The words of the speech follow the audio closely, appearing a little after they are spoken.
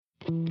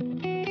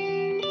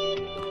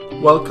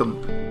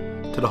Welcome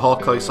to the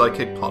Hawkeye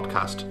Sidekick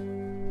podcast.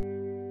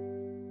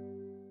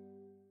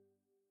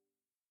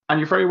 And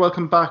you're very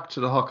welcome back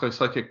to the Hawkeye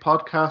Sidekick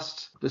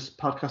podcast. This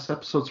podcast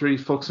episode is really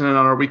focusing in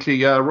on our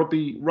weekly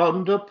rugby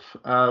roundup.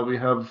 We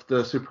have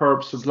the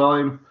superb,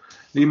 sublime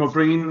Liam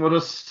O'Brien with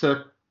us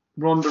to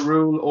run the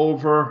rule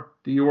over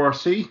the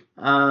URC.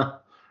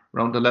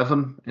 Round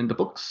 11 in the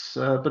books.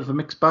 A bit of a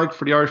mixed bag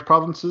for the Irish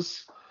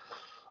provinces.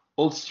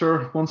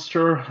 Ulster,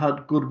 Munster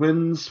had good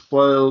wins,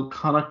 while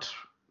Connacht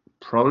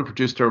probably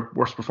produced their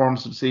worst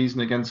performance of the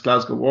season against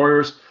Glasgow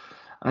Warriors.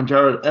 And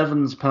Jared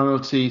Evans'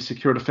 penalty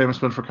secured a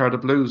famous win for Cardiff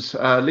Blues.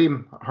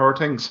 Liam, how are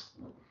things?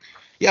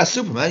 Yeah,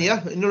 Superman,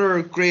 yeah.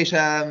 Another great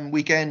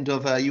weekend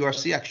of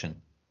URC action.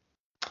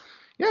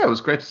 Yeah, it was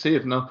great to see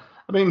it. No,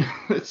 I mean,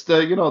 it's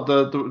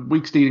the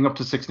weeks leading up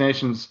to Six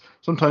Nations.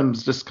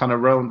 Sometimes this kind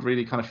of round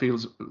really kind of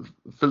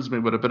fills me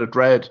with a bit of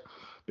dread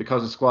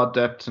because of squad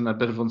depth and a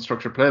bit of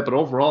unstructured play. But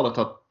overall, I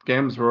thought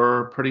games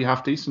were pretty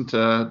half decent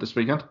this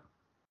weekend.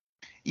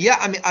 Yeah,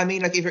 I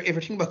mean, like if you're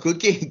thinking about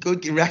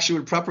good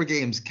actual proper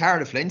games,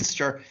 Cardiff,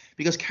 Leinster,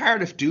 because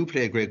Cardiff do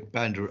play a great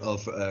brand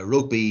of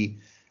rugby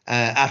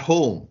at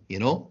home,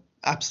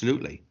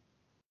 absolutely.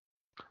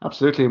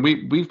 Absolutely, and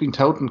we've been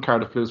touting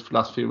Cardiff Blues for the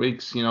last few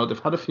weeks. They've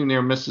had a few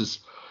near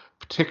misses,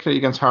 particularly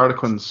against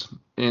Harlequins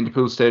in the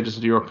pool stages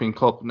of the European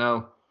Cup.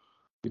 Now,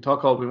 we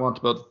talk all we want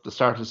about the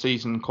start of the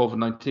season,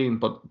 COVID-19,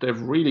 but they've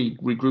really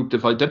regrouped.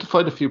 They've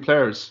identified a few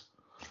players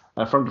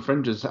from the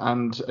fringes,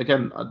 and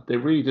again, they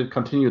really did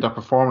continue that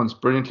performance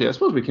brilliantly. I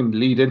suppose we can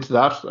lead into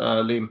that,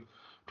 Liam.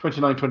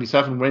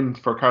 29-27 win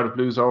for Cardiff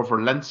Blues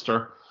over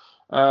Leinster.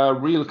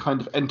 Real kind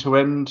of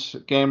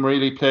end-to-end game,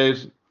 really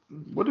played.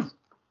 Would have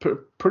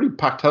pretty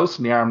packed house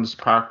in the Arms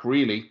Park,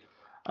 really.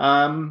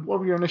 What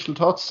were your initial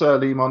thoughts,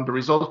 Liam, on the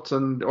result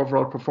and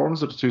overall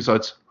performance of the two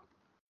sides?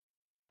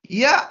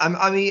 Yeah,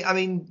 I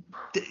mean,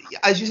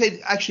 as you said,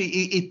 actually,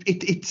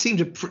 it seemed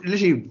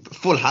literally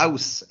full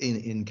house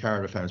in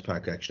Cardiff Arms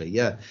Park, actually.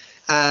 Yeah.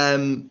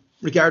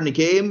 Regarding the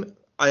game,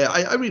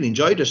 I really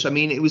enjoyed it. I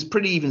mean, it was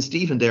pretty even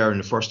Steven there in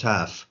the first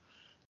half.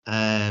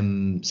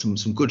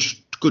 Some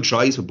good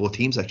tries with both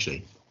teams,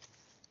 actually.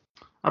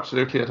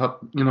 Absolutely, I thought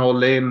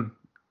Lane's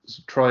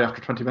try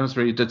after 20 minutes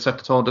really did set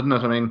the tone, didn't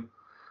it? I mean,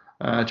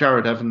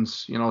 Jared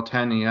Evans,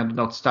 10, he had an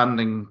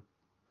outstanding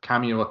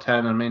cameo at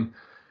 10. I mean,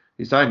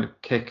 he's dying to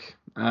kick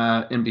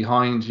in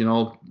behind,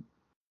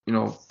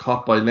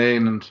 caught by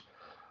Lane and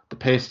the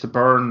pace to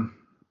burn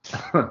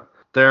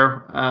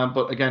there.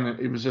 But again,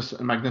 it was just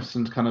a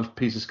magnificent kind of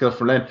piece of skill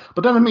for Lane.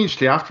 But then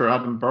immediately after,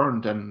 Adam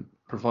Byrne then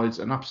provides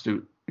an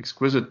absolute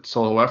exquisite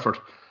solo effort.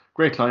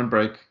 Great line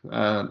break,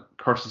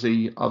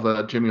 courtesy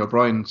of Jimmy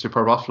O'Brien,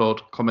 superb offload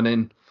coming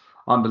in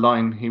on the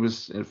line. He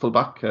was in full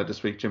back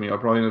this week, Jimmy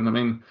O'Brien, and I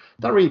mean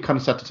that really kind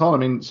of set the tone. I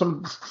mean,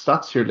 some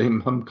stats here,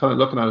 Liam, I'm kind of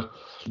looking at it.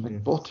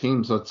 Both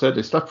teams, I'd say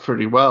they slept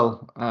pretty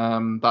well.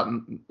 On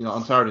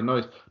Saturday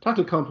night,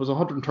 tackle count was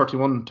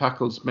 131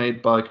 tackles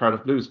made by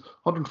Cardiff Blues,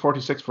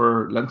 146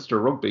 for Leinster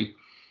Rugby.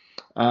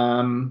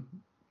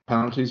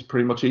 Penalties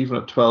pretty much even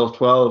at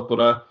 12-12,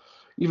 but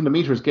even the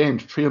meters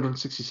gained,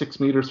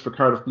 366 meters for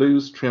Cardiff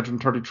Blues,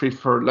 333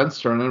 for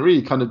Leinster, and it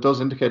really kind of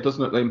does indicate,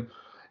 doesn't it, Liam?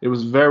 It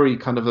was very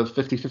kind of a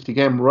 50-50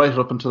 game right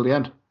up until the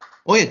end.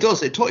 Oh, it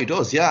does. It totally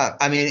does, yeah.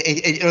 I mean,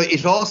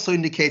 it also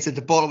indicates that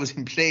the ball was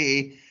in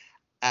play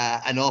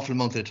an awful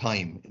amount of the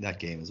time in that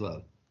game as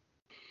well.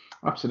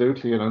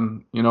 Absolutely.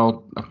 And,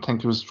 I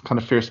think it was kind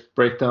of fierce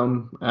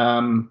breakdown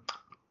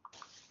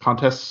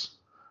contests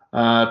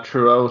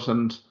throughout.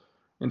 And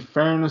in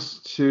fairness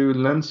to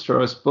Leinster,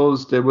 I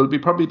suppose they will be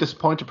probably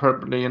disappointed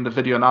probably in the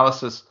video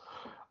analysis,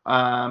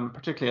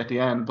 particularly at the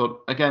end. But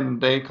again,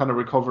 they kind of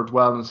recovered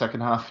well in the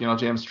second half.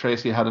 James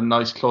Tracy had a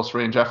nice close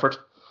range effort.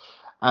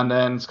 And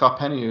then Scott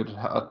Penny, who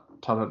had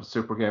a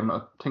super game,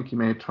 I think he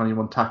made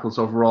 21 tackles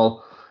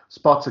overall.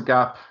 Spots a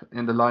gap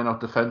in the line-out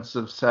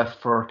defensive set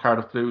for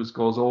Cardiff Blues,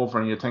 goes over,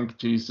 and you think,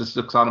 geez, this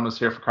looks ominous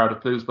here for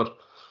Cardiff Blues. But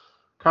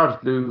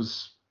Cardiff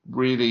Blues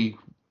really,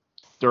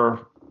 their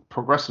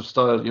progressive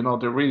style,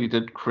 they really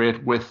did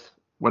create width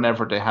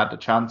whenever they had the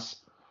chance.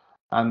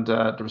 And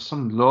there was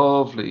some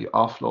lovely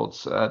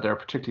offloads there,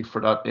 particularly for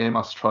that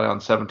Amos try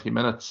on 70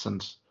 minutes.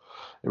 And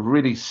it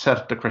really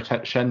set the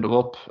crescendo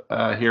up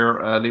here,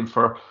 Liam,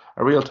 for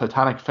a real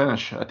titanic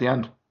finish at the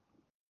end.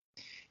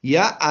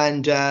 Yeah,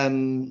 and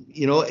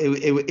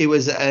it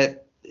was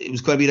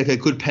going to be like a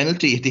good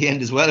penalty at the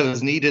end as well. It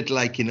was needed,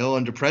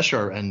 under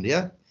pressure, and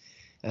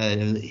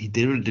he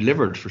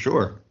delivered for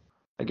sure.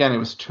 Again, it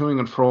was toing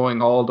and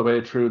froing all the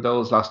way through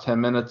those last 10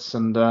 minutes,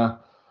 and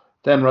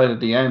then right at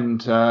the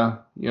end,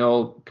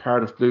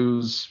 Cardiff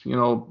Blues,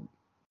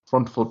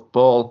 front foot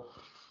ball.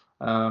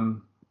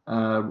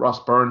 Ross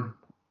Byrne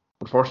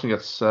unfortunately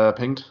gets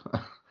pinged.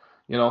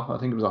 I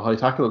think it was a high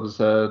tackle. It was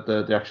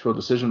the actual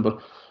decision,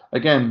 but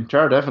again,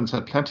 Jared Evans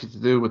had plenty to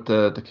do with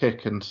the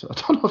kick, and I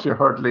don't know if you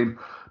heard, Liam,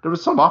 there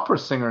was some opera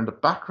singer in the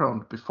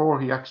background before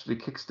he actually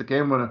kicks the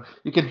game winner.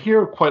 You can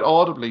hear quite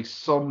audibly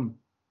some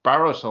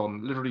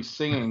baritone literally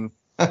singing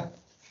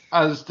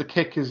as the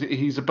kick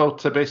he's about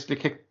to basically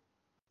kick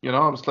You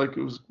know, it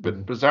was a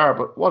bit bizarre,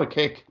 but what a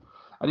kick!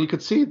 And you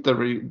could see the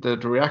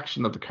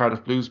reaction of the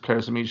Cardiff Blues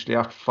players immediately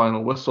after the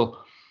final whistle.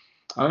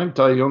 I think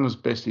Di Young has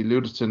basically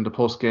alluded to in the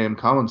post-game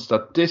comments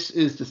that this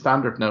is the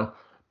standard now.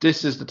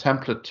 This is the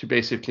template to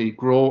basically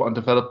grow and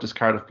develop this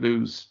Cardiff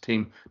Blues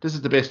team. This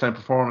is the baseline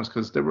performance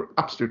because they were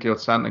absolutely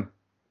outstanding.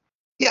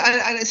 Yeah,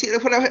 and I see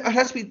what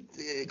has to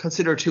be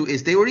considered too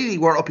is they really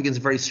were up against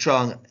a very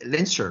strong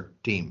Leinster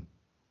team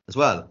as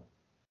well.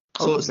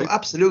 So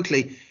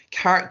absolutely,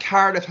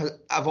 Cardiff has,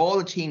 of all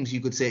the teams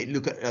you could say,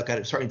 look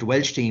at certainly the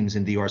Welsh teams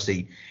in the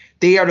URC,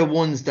 they are the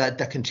ones that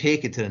can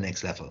take it to the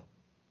next level.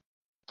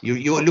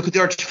 You look at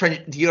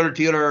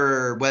the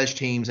other Welsh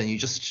teams and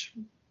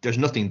there's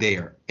nothing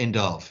there. End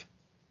of.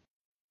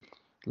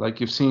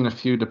 Like you've seen a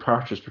few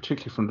departures,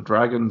 particularly from the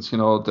Dragons. You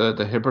know, the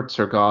Hibberts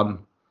are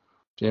gone.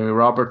 Jamie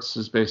Roberts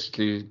he's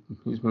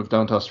moved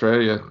down to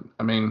Australia.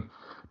 I mean,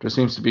 there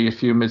seems to be a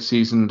few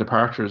mid-season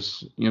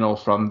departures, you know,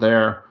 from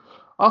there.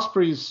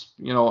 Ospreys,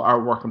 you know,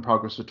 are work in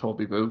progress with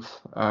Toby Booth,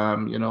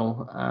 you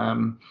know,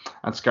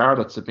 and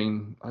Scarlets have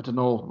been, I don't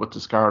know, with the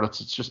Scarlets,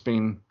 it's just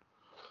been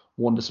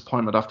one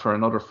disappointment after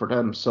another for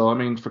them. So, I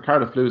mean, for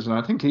Cardiff Blues, and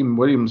I think Liam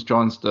Williams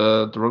joins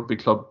the rugby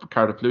club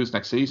Cardiff Blues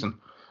next season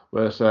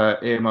with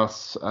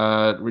Amos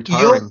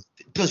retiring.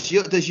 Does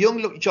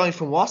Young join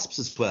from Wasps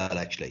as well,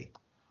 actually?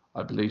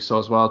 I believe so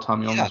as well.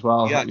 Tom Young as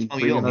well. Yeah, Tom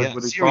Young,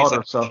 with his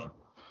father, so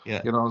yeah,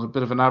 you know, there's a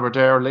bit of an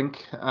Aberdare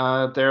link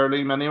there,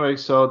 Liam. Anyway,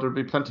 so there'll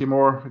be plenty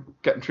more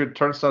getting through the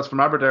turnstiles from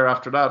Aberdare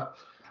after that.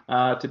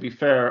 To be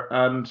fair,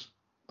 and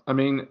I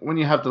mean, when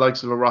you have the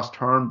likes of a Ross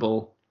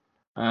Turnbull,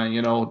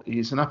 you know,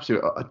 he's an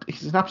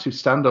absolute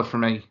stand-up for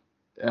me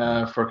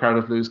for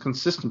Cardiff Blues,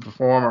 consistent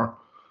performer.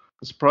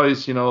 I'm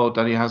surprised, you know,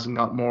 that he hasn't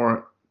got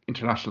more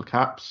international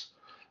caps.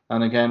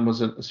 And again,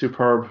 was a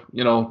superb,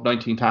 you know,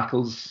 19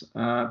 tackles,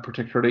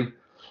 particularly.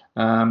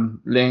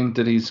 Lane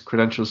did his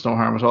credentials no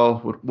harm at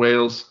all with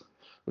Wales,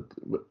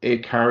 with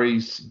 8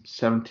 carries,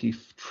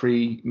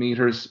 73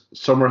 metres.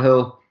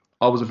 Summerhill,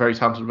 always a very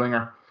talented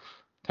winger,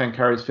 10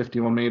 carries,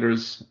 51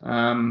 metres.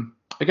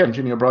 Again,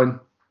 Jimmy O'Brien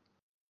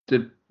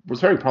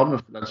was very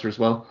prominent for Leinster as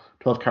well,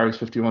 12 carries,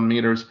 51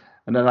 metres.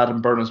 And then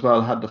Adam Byrne as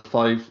well had the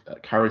 5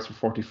 carries for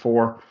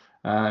 44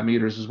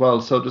 meters as well.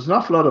 So there's an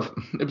awful lot of.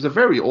 It was a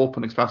very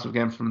open, expansive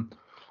game from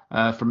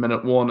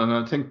minute one, and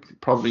I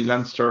think probably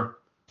Leinster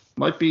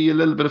might be a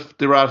little bit of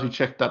the reality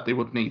check that they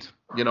would need.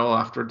 You know,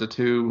 after the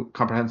 2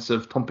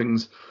 comprehensive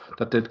thumpings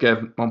that they'd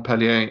give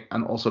Montpellier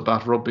and also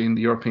Bath Rugby in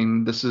the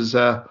European. This is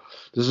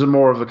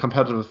more of a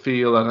competitive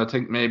feel, and I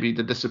think maybe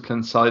the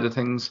discipline side of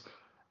things,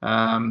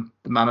 the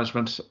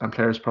management and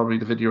players, probably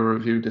the video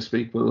review this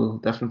week will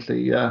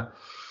definitely.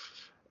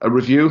 A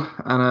review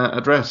and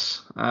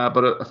address,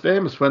 but a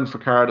famous win for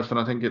Cardiff, and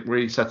I think it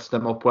really sets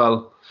them up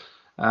well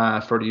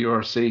for the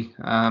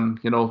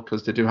URC, you know,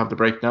 because they do have the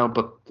break now,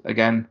 but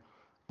again,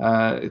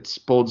 it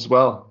bodes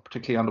well,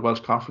 particularly on the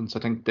Welsh Conference. I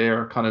think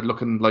they're kind of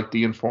looking like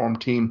the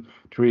informed team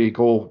to really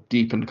go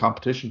deep in the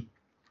competition.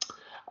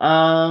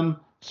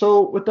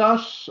 So with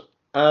that,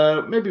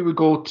 maybe we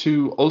go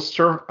to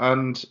Ulster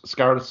and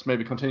Scarlets,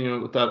 maybe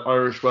continue with that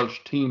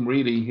Irish-Welsh team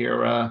really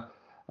here,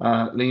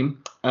 Liam.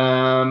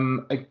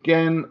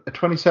 Again, a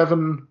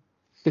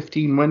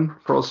 27-15 win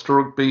for Ulster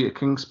Rugby at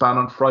Kingspan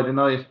on Friday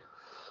night.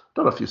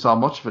 Don't know if you saw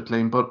much of it,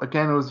 Liam, but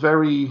again, it was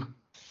very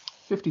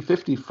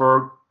 50-50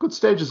 for good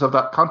stages of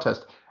that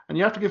contest. And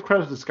you have to give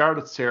credit to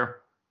Scarlets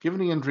here. Given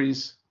the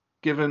injuries,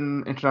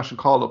 given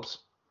international call-ups,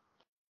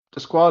 the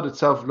squad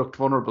itself looked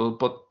vulnerable,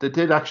 but they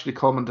did actually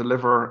come and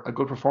deliver a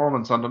good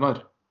performance on the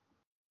night.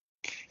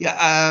 Yeah,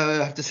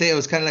 I have to say it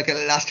was kind of like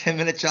a last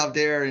 10-minute job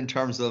there in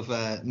terms of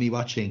me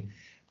watching.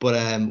 But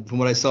from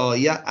what I saw,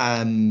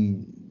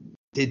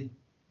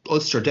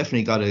 Ulster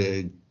definitely got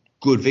a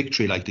good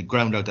victory, like they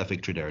ground out that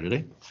victory there, did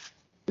they?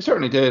 They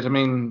certainly did. I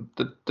mean,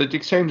 the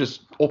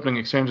opening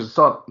exchanges, I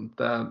saw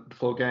the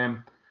full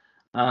game,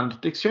 and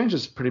the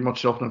exchanges pretty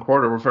much the opening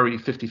quarter were very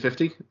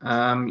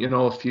 50-50. You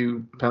know, a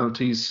few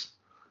penalties,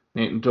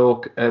 Nathan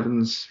Doak,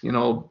 Evans, you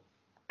know,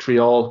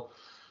 3-all.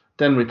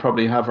 Then we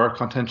probably have our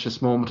contentious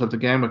moment of the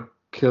game with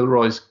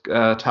Kilroy's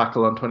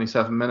tackle on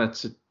 27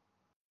 minutes.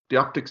 The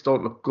optics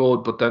don't look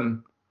good, but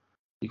then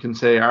you can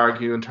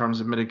argue in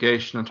terms of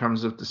mitigation, in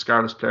terms of the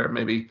Scarlets player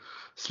maybe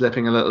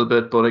slipping a little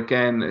bit. But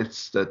again,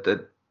 it's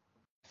the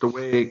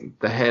way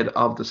the head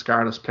of the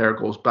Scarlets player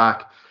goes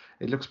back,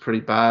 it looks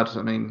pretty bad.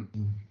 I mean,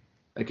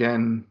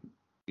 again,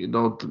 you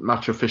know, the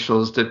match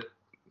officials did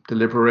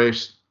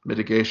deliberate,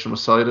 mitigation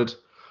was cited.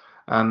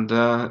 And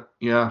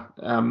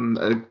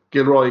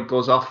Gilroy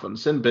goes off in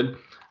sin bin.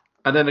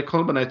 And then it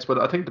culminates with,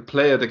 I think, the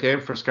play of the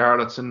game for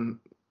Scarlets, and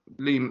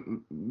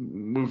Liam,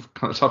 we've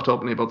kind of talked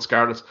openly about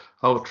Scarlets,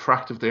 how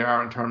attractive they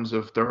are in terms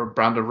of their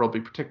brand of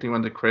rugby, particularly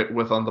when they create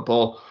width on the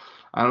ball.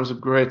 And it was a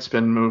great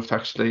spin move to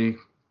actually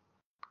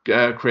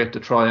create the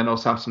try. I know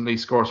Samson Lee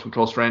scores from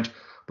close range,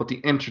 but the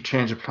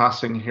interchange of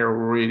passing here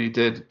really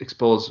did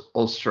expose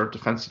Ulster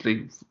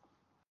defensively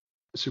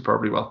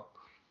superbly well.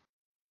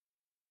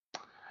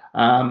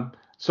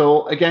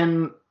 So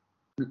again,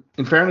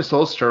 in fairness to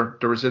Ulster,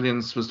 the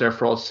resilience was there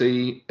for all to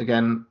see.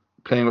 Again,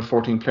 playing with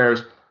 14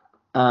 players.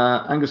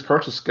 Angus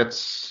Curtis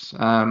gets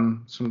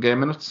some game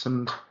minutes,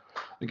 and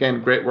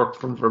again, great work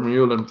from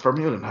Vermeulen.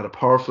 Vermeulen had a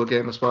powerful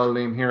game as well,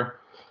 Liam, here.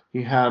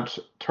 He had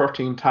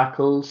 13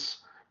 tackles,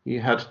 he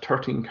had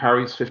 13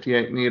 carries,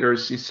 58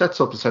 meters. He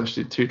sets up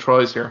essentially 2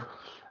 tries here.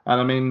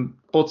 And I mean,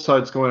 both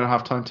sides going at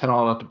half-time,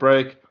 10-all at the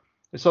break.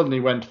 It suddenly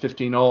went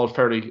 15-all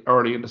fairly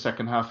early in the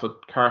second half with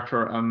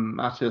Carter and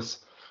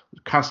Matthias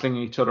cancelling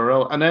each other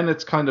out. And then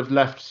it's kind of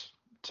left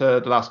to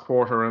the last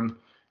quarter. And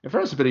in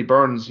fairness to Billy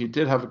Burns, he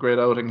did have a great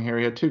outing here.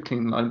 He had 2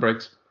 clean line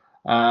breaks.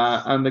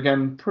 And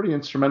again, pretty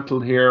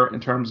instrumental here in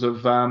terms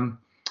of the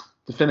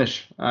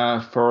finish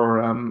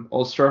for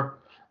Ulster.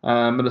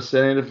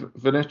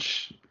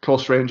 Milosevic,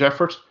 close range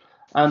effort.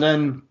 And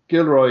then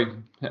Gilroy,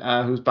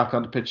 who's back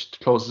on the pitch,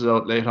 closes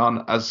out late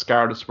on as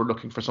Scarlets were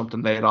looking for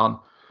something late on.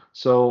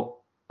 So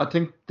I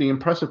think the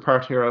impressive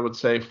part here, I would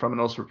say, from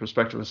an Ulster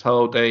perspective, is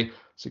how they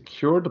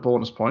secured the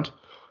bonus point.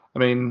 I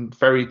mean,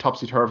 very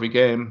topsy-turvy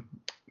game,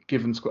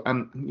 given,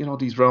 and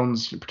these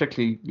rounds,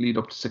 particularly lead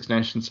up to Six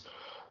Nations,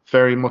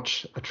 very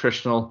much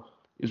attritional,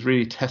 is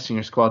really testing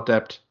your squad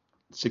depth,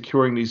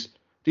 securing these.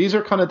 These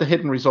are kind of the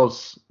hidden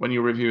results when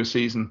you review a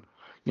season,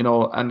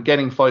 and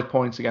getting 5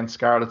 points against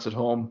Scarlets at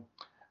home.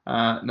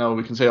 Now,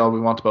 we can say all we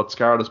want about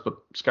Scarlets, but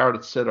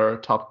Scarlets still are a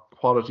top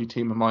quality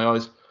team in my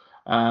eyes.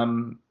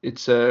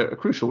 It's a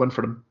crucial win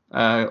for them.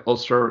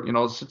 Ulster,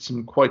 sits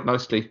them quite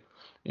nicely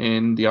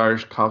in the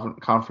Irish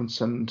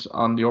Conference and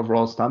on the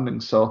overall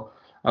standings. So,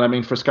 and I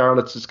mean, for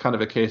Scarlets, it's kind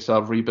of a case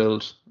of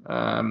rebuild,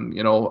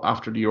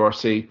 after the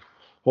URC.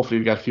 Hopefully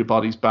we get a few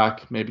bodies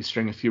back, maybe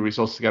string a few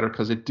results together,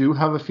 because they do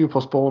have a few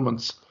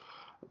postponements.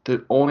 They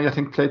only, I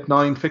think, played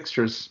 9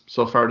 fixtures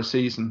so far this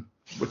season,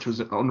 which was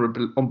an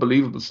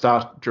unbelievable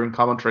stat during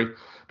commentary.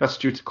 That's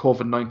due to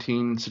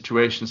COVID-19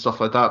 situation, stuff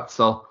like that.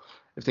 So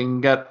if they can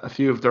get a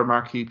few of their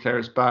marquee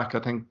players back, I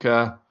think,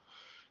 and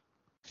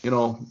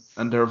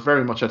they're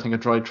very much, I think, a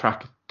dry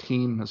track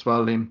team as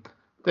well, Liam.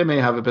 They may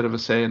have a bit of a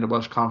say in the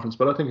Welsh Conference,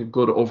 but I think a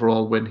good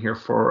overall win here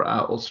for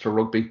Ulster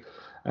Rugby,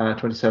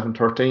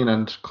 27-13,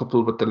 and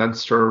coupled with the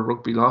Leinster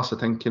Rugby loss, I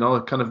think, it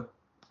kind of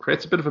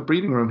creates a bit of a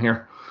breathing room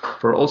here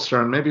for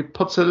Ulster and maybe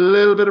puts a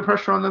little bit of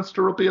pressure on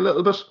Leinster Rugby a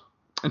little bit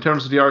in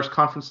terms of the Irish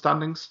Conference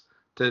standings.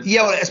 Look,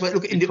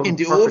 in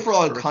the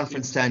overall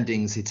conference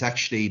standings, it's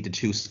actually the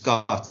 2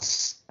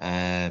 Scots,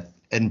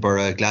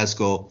 Edinburgh,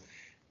 Glasgow,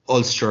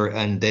 Ulster,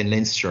 and then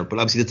Leinster. But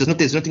obviously,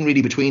 there's nothing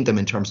really between them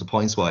in terms of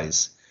points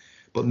wise.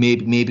 But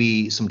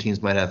maybe some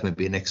teams might have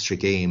maybe an extra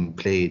game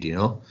played,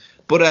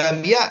 But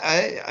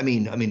I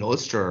mean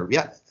Ulster,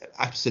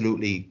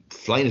 absolutely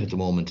flying it at the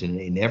moment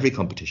in every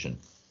competition.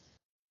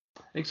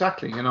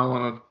 Exactly, and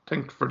I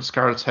think for the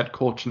Scarlets head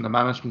coach and the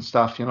management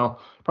staff,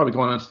 probably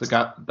going into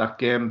that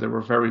game, they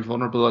were very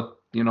vulnerable at,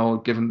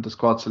 given the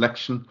squad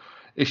selection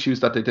issues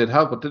that they did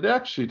have, but they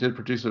actually did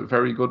produce a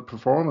very good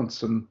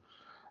performance, and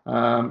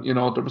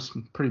there was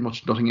pretty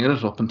much nothing in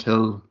it up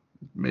until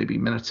maybe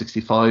minute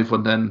 65,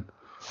 when then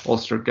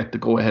Ulster get the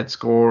go-ahead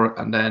score,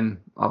 and then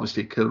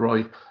obviously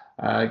Kilroy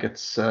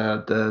gets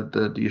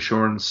the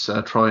assurance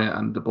try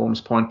and the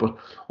bonus point. But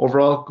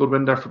overall, good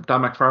win there for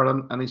Dan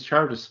McFarlane and his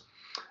Chargers.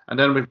 And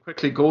then we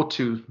quickly go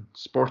to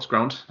Sports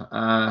Ground.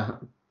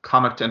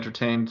 Connacht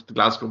entertained the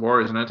Glasgow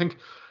Warriors, and I think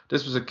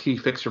this was a key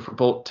fixture for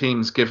both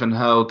teams, given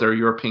how their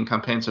European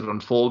campaigns had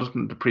unfolded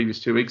in the previous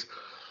 2 weeks.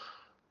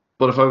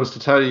 But if I was to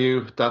tell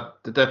you that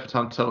the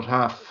debutant out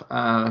half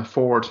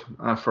forward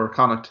for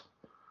Connacht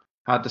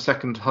had the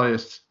second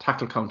highest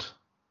tackle count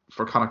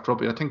for Connacht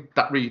Rugby, I think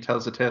that really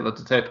tells the tale of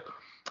the tape.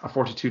 A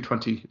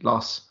 42-20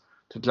 loss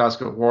to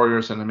Glasgow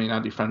Warriors, and I mean,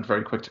 Andy Friend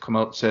very quick to come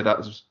out and say that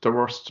was the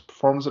worst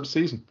performance of the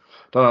season.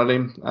 Don't know,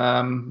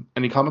 Liam,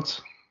 any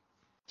comments?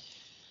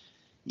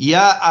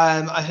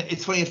 Yeah,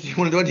 it's funny.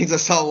 One of the only things I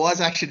saw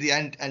was actually the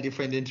Andy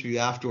Friend interview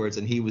afterwards,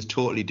 and he was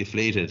totally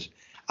deflated.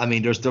 I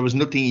mean, there was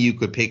nothing you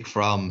could pick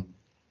from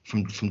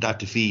that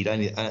defeat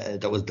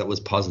that was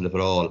positive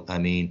at all. I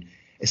mean,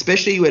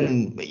 especially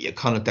when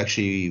Connacht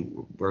actually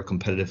were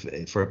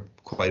competitive for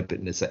quite a bit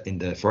in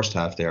the first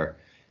half there,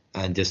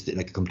 and just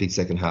like a complete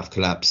second half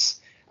collapse.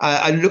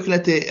 I'm looking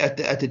at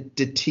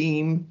the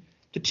team.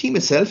 The team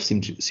itself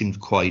seemed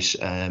quite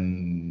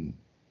strong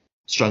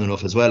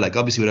enough as well. Like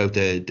obviously without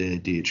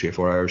the 3 or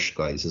 4 Irish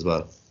guys as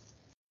well.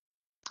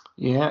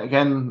 Yeah,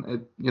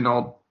 again,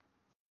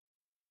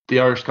 the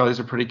Irish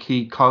guys are pretty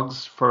key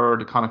cogs for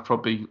the Connacht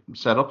Rugby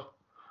setup.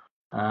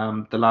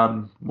 The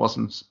lad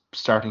wasn't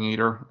starting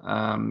either.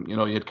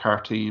 You had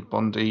Carty,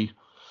 Bundy.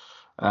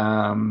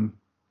 But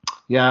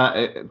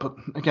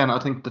again, I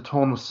think the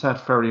tone was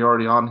set very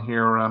early on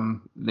here.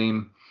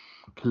 Liam,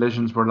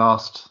 collisions were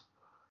lost.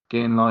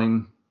 Gain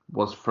line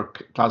was for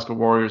Glasgow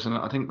Warriors, and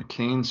I think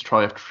McLean's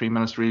try after 3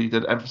 minutes really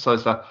did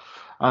emphasise that.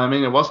 I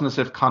mean, it wasn't as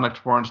if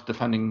Connacht weren't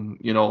defending,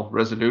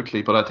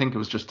 resolutely, but I think it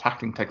was just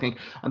tackling technique.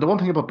 And the one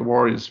thing about the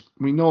Warriors,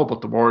 we know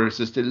about the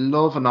Warriors, is they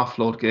love an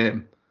offload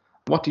game.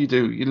 What do?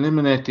 You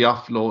eliminate the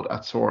offload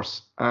at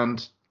source.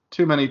 And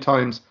too many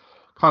times,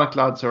 Connacht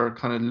lads are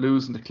kind of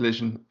losing the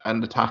collision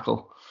and the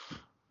tackle,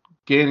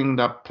 gaining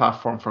that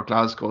platform for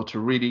Glasgow to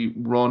really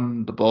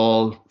run the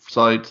ball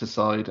side to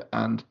side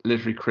and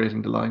literally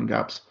creating the line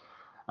gaps.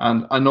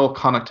 And I know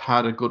Connacht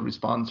had a good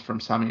response from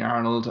Sammy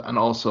Arnold and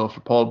also for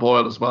Paul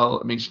Boyle as well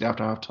immediately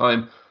after half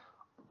time,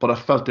 but I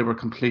felt they were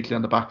completely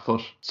on the back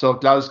foot. So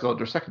Glasgow,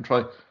 their second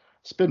try,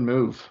 spin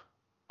move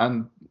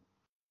and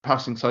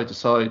passing side to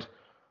side,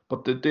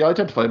 but they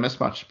identify a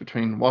mismatch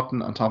between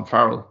Watton and Tom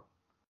Farrell.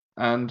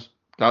 And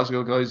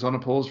Glasgow guys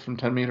unopposed from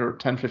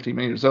 15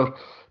 metres out.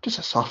 Just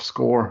a soft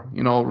score,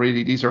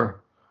 really. These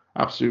are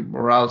absolute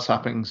morale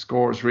sapping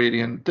scores,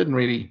 really, and didn't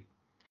really,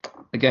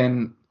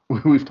 again,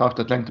 we've talked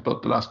at length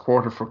about the last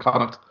quarter for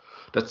Connacht,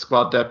 that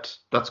squad depth,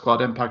 that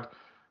squad impact.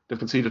 They've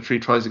conceded 3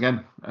 tries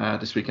again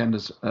this weekend,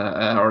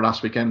 or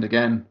last weekend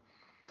again.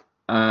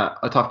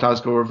 I thought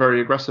Glasgow were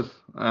very aggressive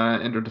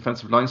in their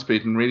defensive line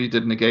speed and really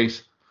did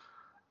negate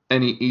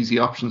any easy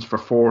options for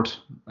Ford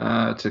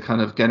to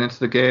kind of get into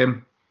the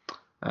game,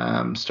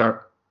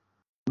 start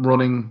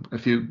running a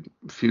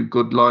few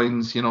good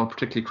lines,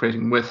 particularly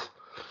creating width.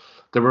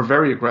 They were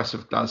very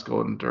aggressive,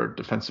 Glasgow, in their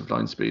defensive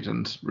line speed,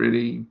 and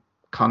really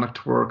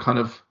Connacht were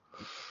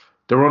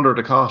they were under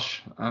the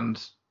cosh, and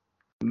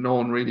no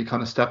one really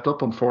kind of stepped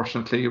up,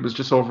 unfortunately. It was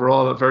just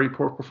overall a very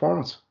poor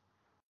performance.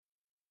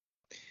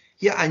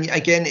 Yeah, and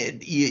again,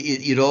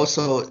 you'd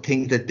also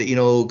think that,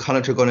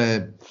 Connacht are going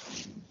to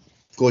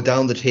go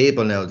down the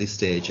table now at this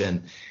stage,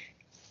 and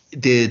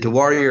the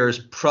Warriors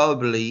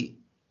probably,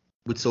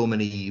 with so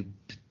many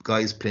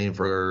guys playing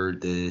for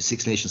the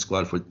Six Nations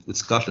squad with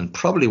Scotland,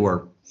 probably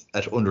were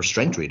at under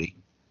strength, really.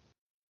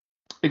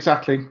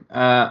 Exactly.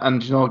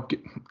 And,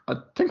 I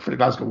think for the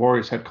Glasgow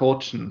Warriors head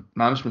coach and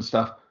management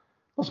staff,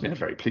 must have been a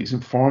very pleasing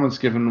performance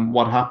given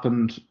what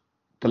happened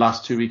the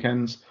last 2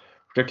 weekends,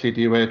 particularly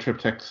the away trip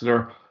to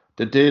Exeter.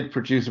 They did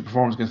produce a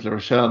performance against La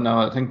Rochelle.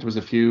 Now, I think there was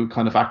a few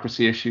kind of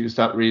accuracy issues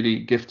that really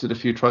gifted a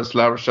few tries to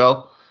La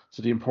Rochelle,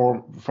 so the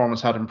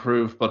performance had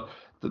improved. But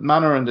the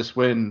manner in this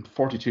win,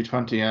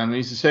 42-20, and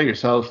as you say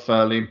yourself,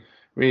 Liam,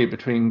 really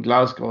between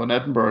Glasgow and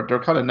Edinburgh, they're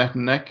kind of neck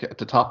and neck at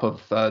the top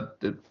of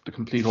the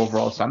complete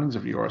overall standings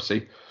of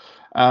URC.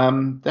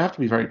 They have to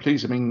be very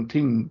pleased. I mean,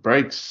 clean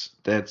breaks,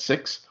 they had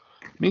 6.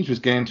 Meters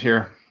gained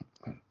here.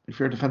 If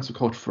you're a defensive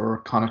coach for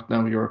Connacht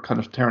now, you're kind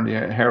of tearing the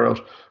hair out.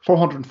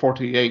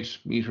 448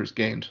 meters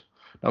gained.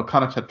 Now,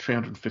 Connacht had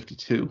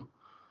 352.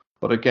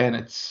 But again,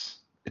 it's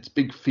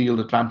big field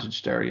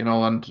advantage there,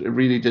 and it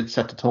really did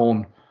set the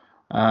tone.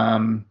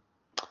 And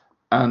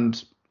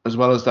as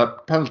well as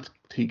that,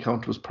 penalty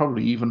count was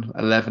probably even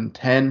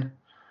 11-10.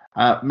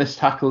 Missed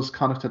tackles,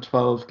 Connacht had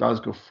 12,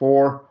 Glasgow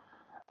 4.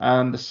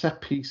 And the set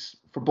piece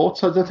for both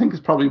sides, I think, is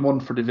probably one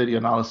for the video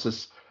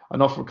analysis. I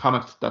know for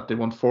Connacht that they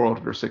won 4 out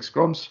of their 6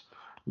 scrums,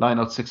 line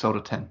out 6 out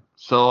of 10.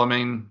 So, I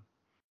mean,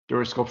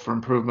 there is scope for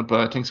improvement, but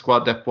I think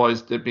squad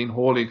depth-wise, they've been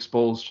wholly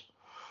exposed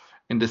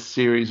in this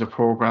series of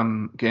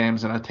programme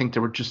games, and I think they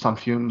were just on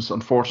fumes,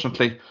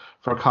 unfortunately,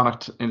 for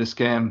Connacht in this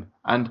game.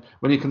 And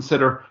when you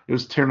consider it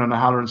was Tiernan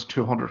O'Halloran's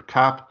 200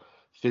 cap,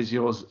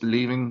 physios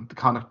leaving the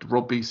Connacht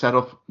rugby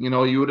setup,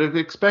 you would have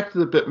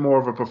expected a bit more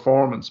of a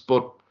performance,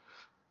 but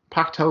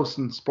packed house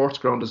and sports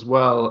ground as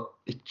well,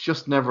 it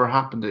just never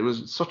happened. It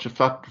was such a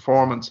flat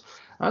performance.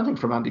 I think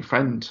from Andy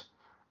Friend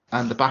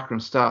and the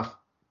background staff,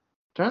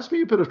 there has to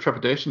be a bit of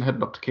trepidation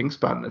heading up to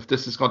Kingspan if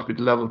this is going to be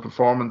the level of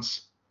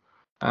performance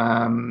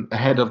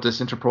ahead of this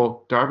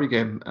Interpro Derby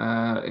game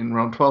in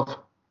round 12.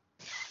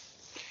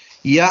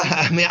 Yeah,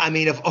 I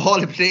mean, of all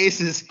the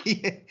places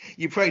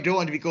you probably don't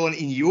want to be going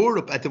in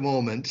Europe at the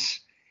moment,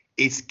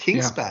 it's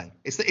Kingspan.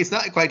 Yeah. It's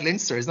not quite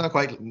Leinster. It's not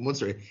quite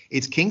Munster.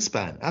 It's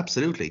Kingspan.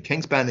 Absolutely,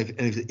 Kingspan.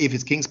 If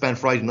it's Kingspan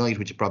Friday night,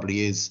 which it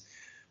probably is,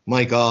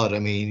 my God, I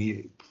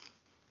mean,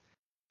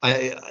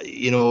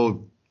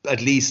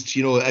 at least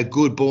a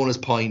good bonus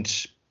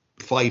point,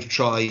 5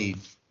 try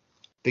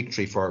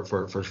victory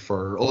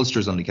for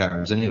Ulsters on the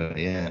cards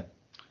anyway.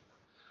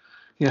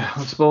 Yeah,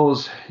 I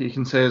suppose you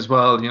can say as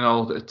well,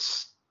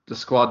 it's the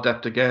squad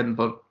depth again,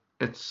 but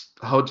it's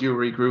how do you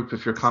regroup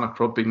if you're Connacht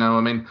Rugby now?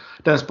 I mean,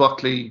 Dennis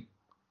Buckley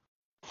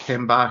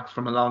came back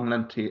from a long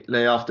lengthy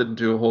layoff, didn't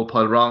do a whole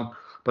pile wrong,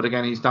 but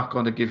again, he's not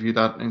going to give you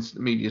that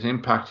immediate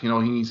impact. He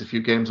needs a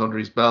few games under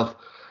his belt.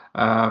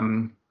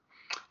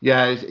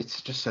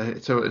 It's just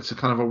it's a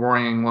kind of a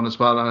worrying one as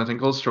well, and I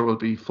think Ulster will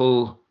be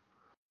fully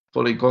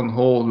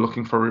gung-ho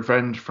looking for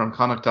revenge from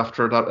Connacht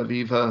after that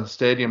Aviva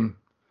Stadium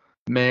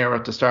mare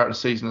at the start of the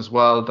season as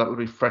well. That will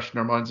be fresh in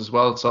their minds as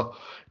well. So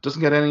it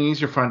doesn't get any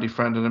easier for Andy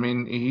Friend, and I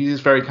mean, he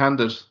is very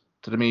candid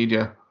to the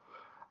media.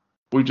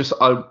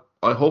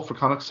 I hope for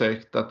Connacht's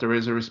sake that there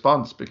is a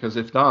response, because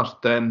if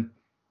not, then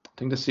I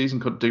think the season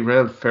could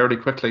derail fairly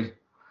quickly,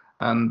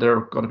 and they're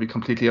going to be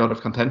completely out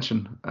of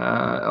contention,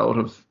 out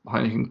of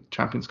Heineken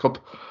Champions Cup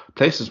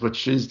places,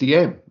 which is the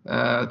aim,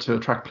 to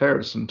attract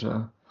players.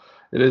 And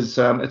it's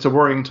a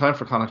worrying time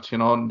for Connacht,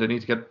 and they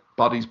need to get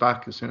bodies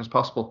back as soon as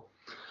possible.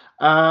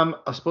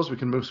 I suppose we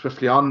can move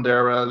swiftly on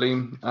there,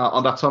 Liam,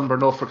 on that somber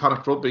note for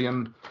Connacht Rugby,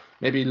 and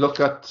maybe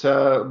look at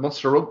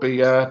Munster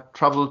Rugby.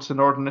 Travel to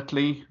Northern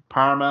Italy,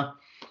 Parma.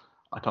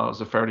 I thought it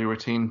was a fairly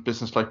routine,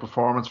 business-like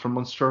performance from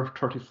Munster,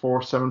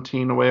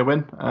 34-17 away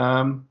win.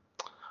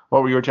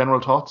 What were your general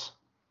thoughts?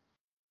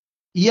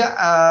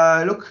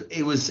 Yeah, look,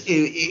 it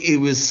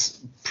was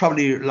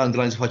probably along the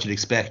lines of what you'd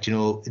expect.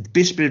 A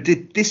bit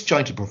of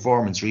disjointed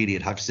performance, really.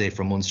 I'd have to say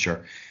from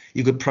Munster.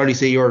 You could probably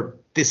say you're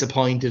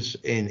disappointed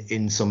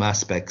in some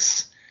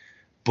aspects,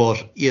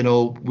 but we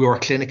were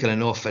clinical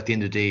enough at the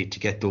end of the day to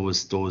get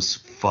those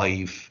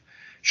 5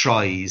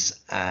 tries,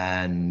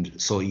 and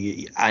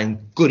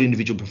and good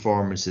individual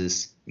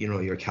performances.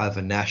 Your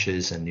Calvin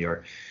Nashes and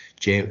your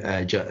James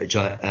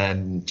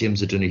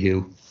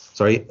O'Donoghue.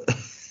 Sorry.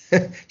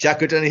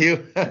 Jack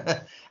O'Donoghue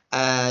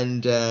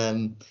and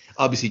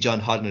obviously John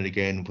Hodnett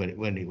again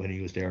when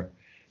he was there.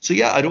 So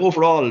yeah,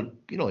 overall,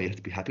 you have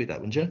to be happy with that,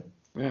 wouldn't you?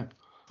 Yeah,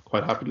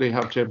 quite happily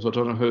have James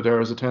O'Donoghue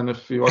there as a 10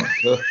 if you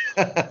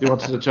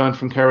wanted to join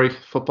from Kerry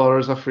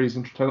footballers after his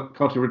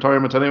county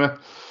retirement anyway.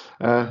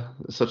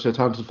 Such a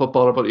talented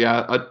footballer, but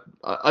yeah,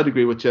 I'd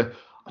agree with you.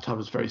 I thought it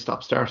was very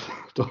stop-start.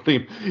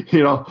 Zebri,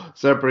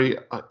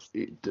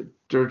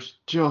 there's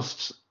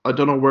just, I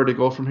don't know where they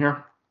go from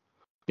here.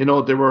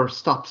 They were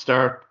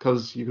stop-start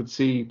because you could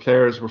see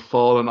players were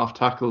falling off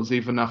tackles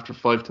even after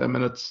 5-10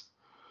 minutes,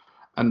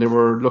 and they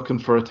were looking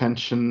for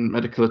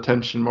medical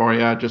attention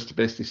more, just to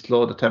basically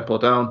slow the tempo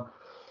down.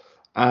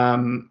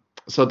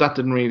 So that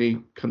didn't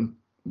really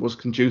was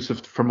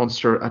conducive for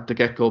Munster at the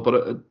get-go,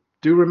 but I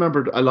do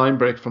remember a line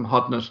break from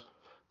Hodnett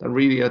that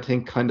really, I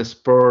think, kind of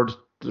spurred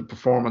the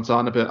performance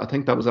on a bit. I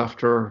think that was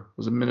after,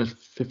 was a minute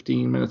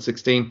 15, minute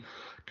 16,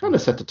 kind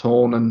of set the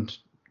tone, and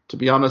to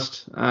be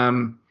honest,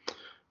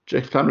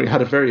 Jake Flannery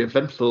had a very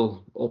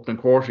eventful opening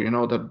quarter,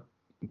 that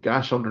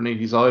gash underneath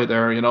his eye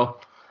there,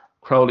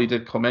 Crowley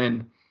did come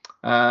in.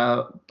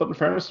 But in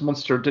fairness,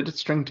 Munster did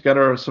string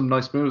together some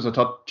nice moves. I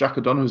thought Jack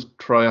O'Donoghue's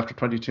try after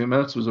 22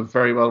 minutes was a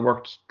very well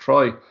worked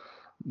try.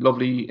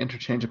 Lovely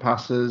interchange of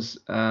passes.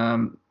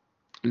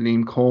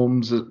 Liam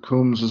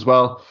Coombs as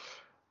well.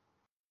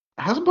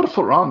 Hasn't put a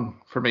foot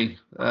wrong for me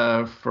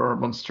for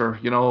Munster.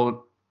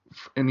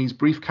 In his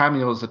brief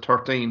cameos at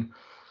 13,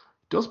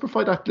 does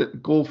provide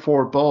that goal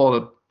forward ball,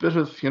 a bit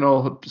of,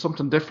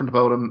 something different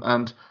about him.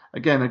 And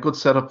again, a good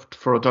setup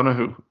for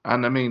O'Donoghue.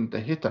 And I mean, the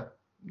hit that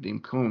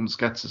Liam Coombs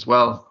gets as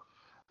well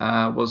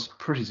was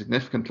pretty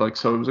significant.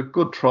 So it was a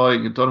good try.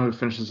 O'Donoghue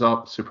finishes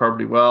up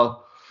superbly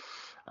well.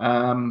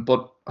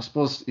 But I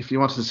suppose if you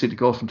wanted to see the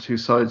goal from two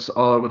sides,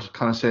 all I would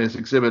kind of say is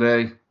Exhibit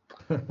A,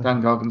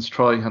 Dan Goggins'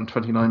 try in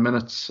 29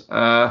 minutes.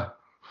 If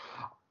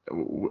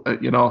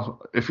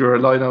you're a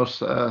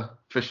line-out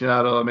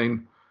aficionado, I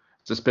mean,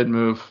 it's a spin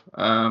move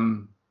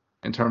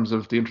in terms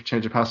of the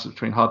interchange of passes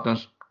between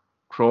Hodnett,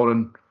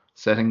 Cronin,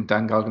 setting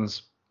Dan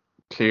Goggins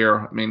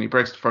clear. I mean, he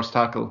breaks the first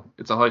tackle.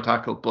 It's a high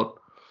tackle, but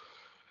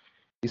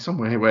he's some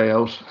way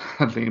out,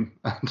 and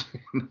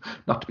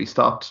not to be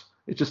stopped.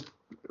 It just,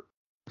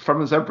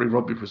 from a Zebri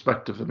rugby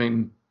perspective, I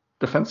mean,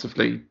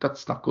 defensively,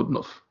 that's not good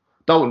enough.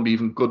 That wouldn't be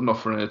even good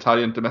enough for an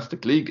Italian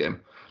domestic league game,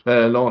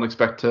 let alone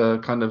expect to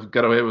kind of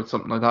get away with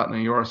something like that in a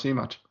URC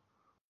match.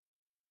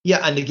 Yeah,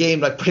 and the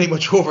game pretty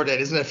much over then,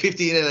 isn't it?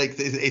 15,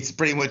 it's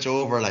pretty much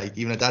over,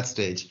 even at that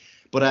stage.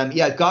 But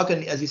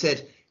Goggin, as you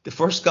said, the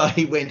first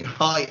guy went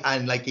high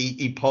and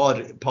he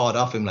pawed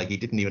off him, he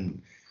didn't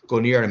even go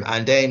near him,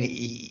 and then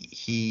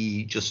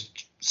he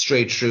just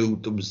straight through.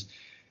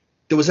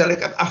 There was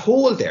a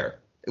hole there.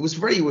 It was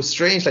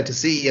strange to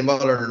see in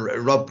modern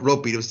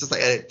rugby. It was just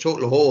a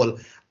total hole,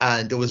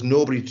 and there was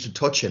nobody to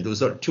touch him. There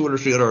was 2 or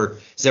 3 other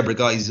Zebra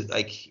guys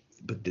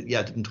but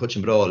didn't touch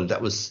him at all.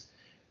 That was.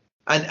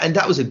 And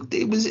that was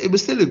it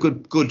was still a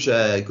good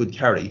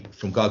carry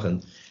from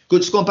Goggin.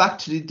 Good. Just going back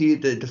to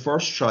the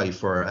first try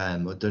for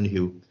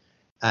O'Donoghue.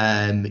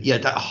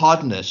 That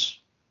Hodnett.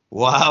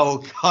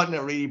 Wow,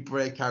 Hodnett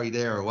really carry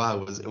there.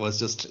 Wow, it was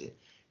just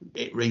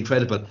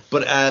incredible.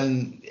 But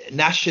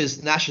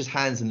Nash's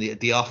hands in the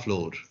then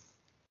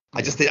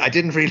I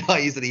didn't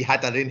realize that he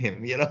had that in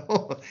him,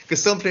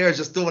 because some players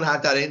just don't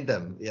have that in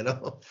them,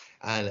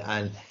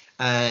 and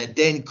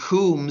then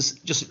Coombs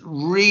just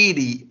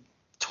really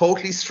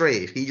totally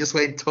straight. He just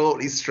went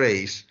totally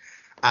straight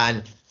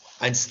and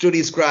stood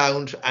his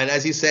ground, and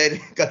as you said,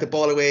 got the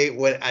ball away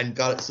and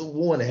got it. So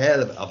one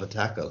hell of a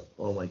tackle.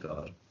 Oh my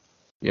God.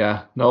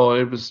 Yeah, no,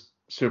 it was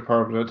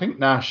superb. I think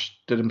Nash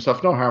did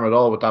himself no harm at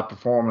all with that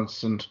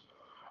performance, and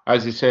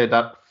as you say,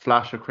 that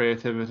flash of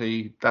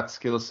creativity, that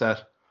skill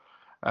set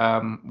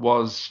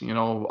was,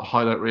 a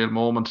highlight reel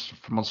moment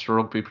for Munster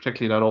Rugby,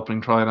 particularly that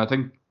opening try. And I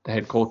think the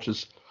head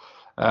coaches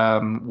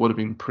would have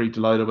been pretty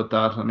delighted with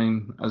that. I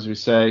mean, as we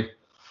say,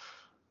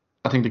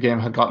 I think the game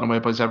had gotten away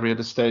by Zebri at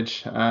this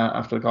stage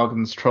after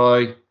Goggins'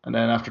 try, and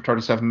then after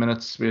 37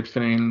 minutes, we had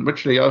Finian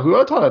Richley, who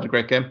I thought had a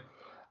great game.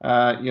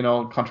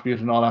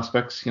 Contributed in all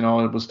aspects. It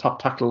was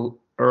top tackler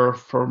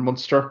for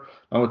Munster,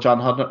 and with John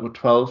Hodnett with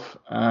 12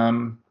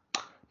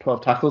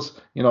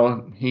 tackles.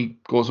 He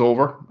goes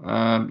over.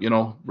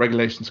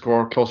 Regulation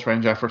score, close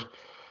range effort.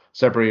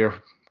 Zebri are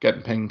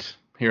getting pinged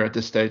here at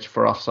this stage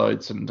for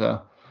offsides, and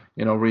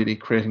really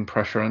creating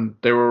pressure, and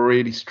they were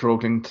really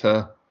struggling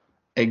to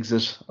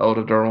exit out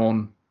of their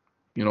own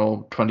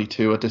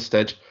 22 at this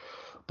stage.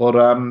 But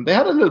they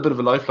had a little bit of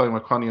a lifeline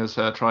with Cronya's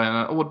trying.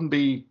 I wouldn't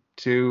be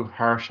too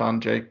harsh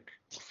on Jake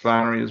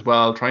Flannery as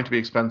well, trying to be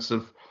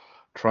expensive,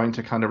 trying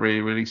to kind of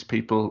really release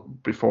people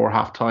before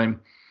half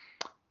time.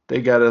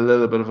 They get a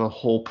little bit of a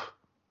hope.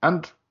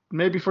 And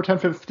maybe for 10,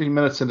 15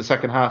 minutes in the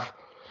second half,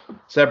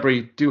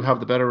 Zebri do have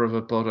the better of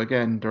it. But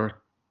again,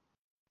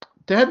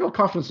 they had no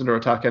confidence in their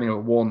attack anyway,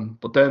 one.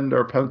 But then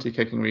their penalty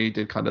kicking really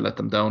did kind of let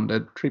them down. They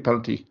had 3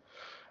 penalty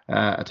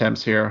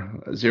attempts here,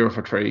 0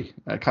 for 3.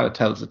 It kind of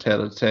tells the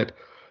tale of the tape.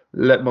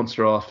 Let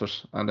Munster off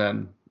it, and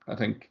then I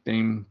think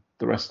the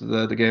rest of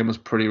the game was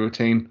pretty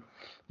routine.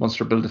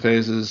 Munster built the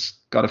phases,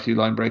 got a few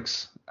line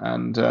breaks,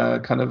 and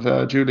kind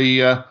of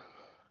duly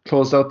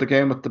closed out the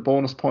game with the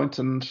bonus point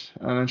and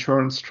an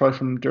insurance try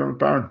from Dermot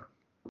Barron.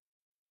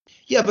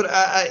 Yeah, but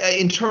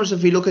in terms of,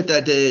 if you look at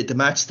the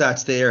match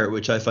stats there,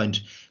 which I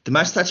find the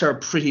match stats are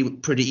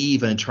pretty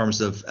even in terms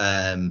of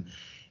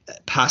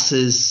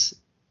passes.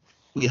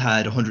 We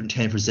had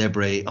 110 for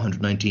Zebre,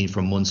 119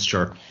 from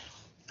Munster,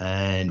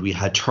 and we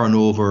had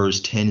turnovers,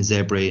 10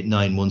 Zebre,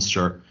 9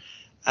 Munster.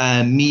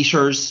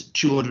 Meters,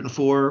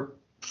 204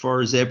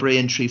 for Zebre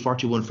and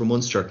 341 for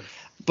Munster.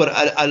 But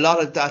a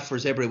lot of that for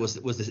Zebre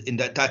was in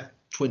that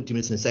 20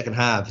 minutes in the second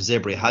half.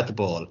 Zebre had the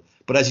ball,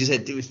 but as you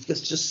said, it was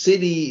just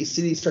silly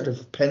sort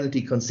of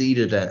penalty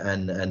conceded,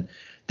 and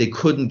they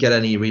couldn't get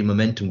any real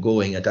momentum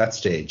going at that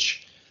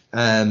stage.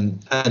 And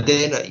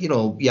then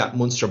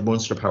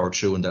Munster powered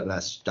through in that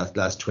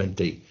last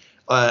 20.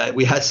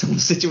 We had some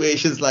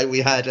situations like we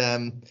had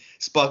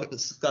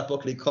Scott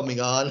Buckley coming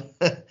on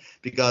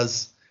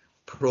because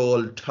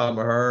Prole Tom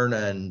Ahern,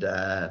 and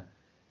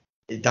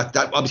that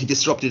obviously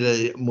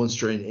disrupted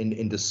Munster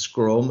in the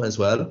scrum as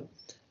well.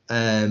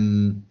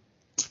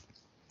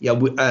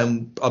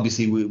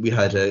 Obviously we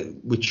had a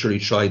Witchery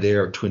try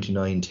there,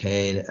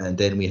 29-10, and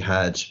then we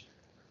had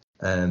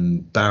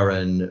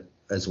Barron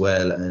as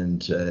well,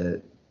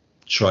 and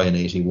try in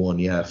 81,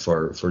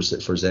 for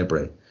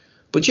Zebre.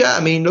 But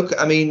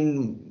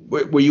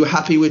were you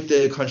happy with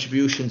the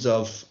contributions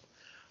of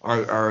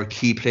our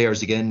key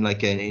players again,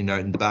 like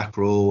in the back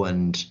row?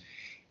 And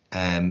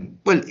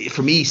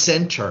for me,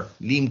 centre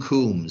Liam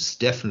Coombs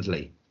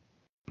definitely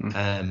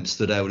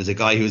stood out as a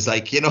guy who was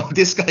like,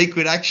 this guy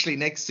could actually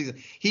next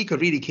season, he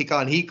could really kick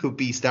on. He could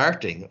be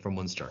starting for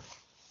Munster.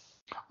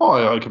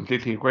 Oh, I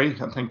completely agree.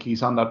 I think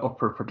he's on that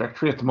upward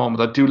trajectory at the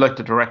moment. I do like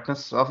the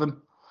directness of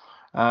him.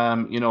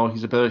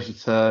 His ability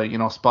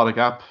to, spot a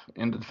gap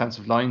in the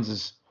defensive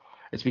lines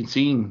it's been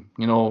seen,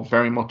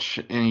 very much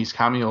in his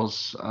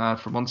cameos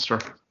for Munster.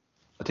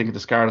 I think at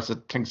the start, I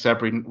think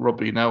Zebri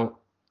Rugby now,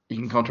 you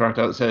can counteract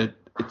that and say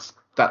it's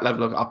that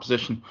level of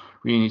opposition.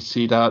 We need to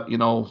see that,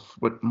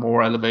 with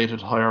more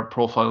elevated, higher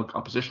profile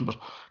opposition. But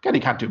again,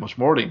 he can't do much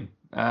more than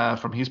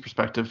from his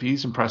perspective.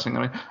 He's impressing.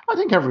 I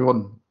think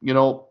everyone,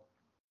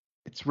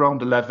 it's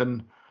round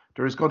 11.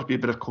 There is going to be a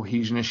bit of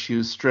cohesion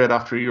issues straight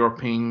after a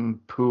European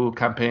pool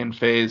campaign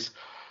phase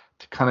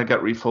to kind of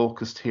get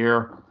refocused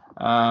here.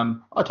 I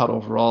thought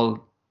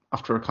overall,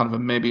 after kind of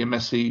maybe a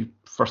messy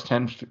first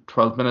 10,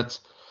 12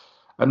 minutes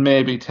and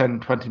maybe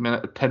 10, 15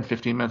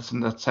 minutes in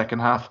that second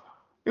half,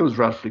 it was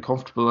relatively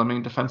comfortable.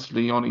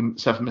 Defensively, only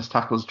 7 missed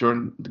tackles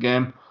during the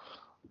game.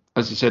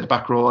 As you said, the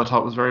back row I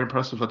thought was very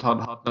impressive. I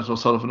thought Hodnett,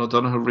 O'Sullivan,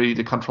 O'Donoghue really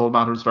did control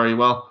matters very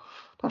well.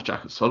 That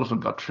Jack Sullivan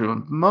got through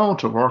an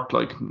amount of work,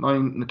 like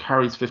 9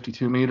 carries,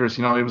 52 metres.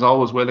 He was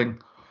always willing.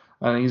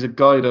 And he's a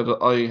guy that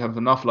I have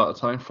an awful lot of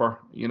time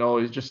for.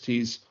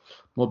 His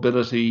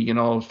mobility,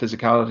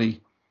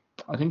 physicality.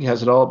 I think he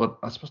has it all, but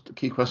I suppose the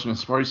key question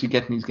is, where is he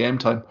getting his game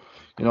time?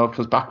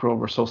 Because back row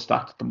we're so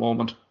stacked at the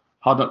moment.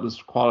 Hodnett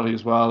was quality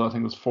as well. I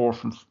think it was 4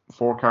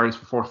 carries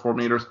for 44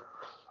 metres.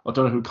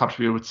 O'Donoghue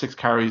contributed with 6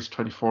 carries,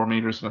 24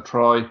 metres and a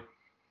try.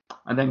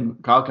 And then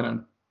Galkin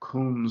and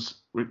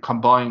Coombs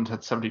combined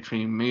had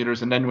 73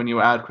 metres, and then when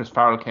you add Chris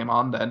Farrell came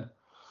on, then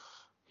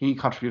he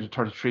contributed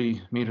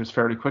 33 metres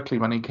fairly quickly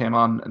when he came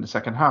on in the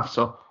second half.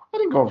 So I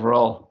think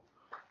overall,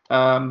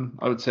 I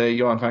would say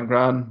Johan van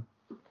Graan,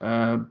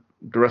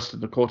 the rest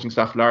of the coaching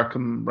staff,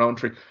 Larkham,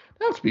 Roundtree,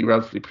 they have to be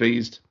relatively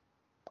pleased.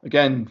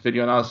 Again,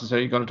 video analysis, are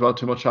you going to dwell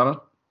too much on it?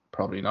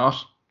 Probably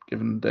not,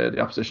 given the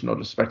opposition, no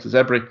disrespect to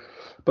Zebri.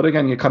 But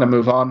again, you kind of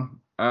move on.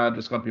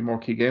 There's going to be more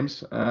key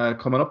games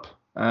coming up.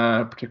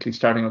 Particularly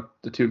starting at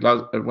the 2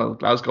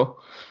 Glasgow,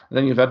 and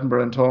then you have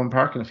Edinburgh and Thomond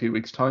Park in a few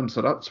weeks' time,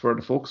 so that's where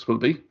the focus will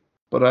be.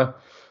 But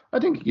I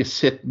think you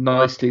sit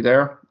nicely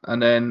there,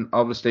 and then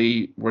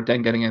obviously we're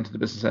then getting into the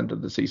business end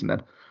of the season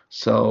then.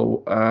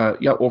 So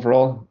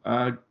overall,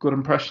 good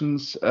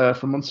impressions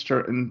from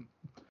Munster in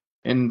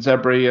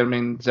Zebri.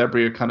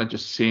 Zebri are kind of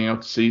just seeing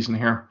out the season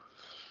here.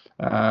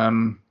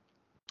 Been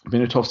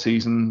a tough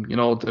season,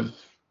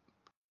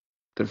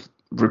 they've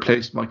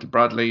replaced Michael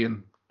Bradley,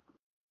 and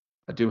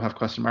I do have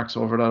question marks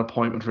over that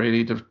appointment,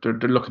 really. They're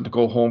looking to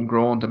go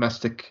homegrown,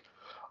 domestic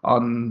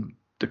on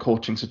the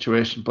coaching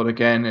situation. But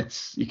again,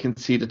 you can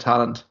see the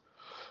talent.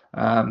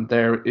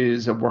 There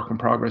is a work in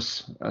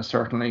progress,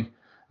 certainly.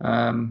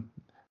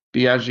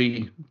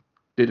 Biaggi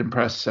did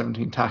impress,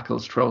 17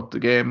 tackles throughout the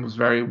game. Was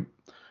very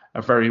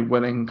a very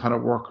willing kind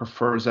of worker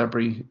for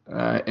Zebri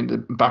in the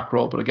back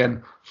row, but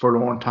again,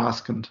 forlorn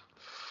task. And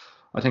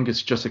I think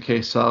it's just a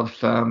case of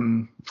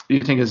you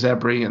think of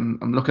Zebri, and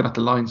I'm looking at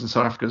the lines in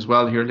South Africa as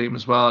well here, Liam,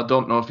 as well. I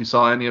don't know if you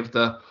saw any of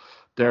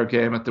their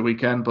game at the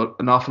weekend, but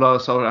an awful lot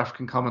of South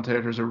African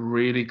commentators are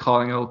really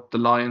calling out the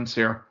Lions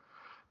here,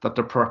 that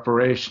their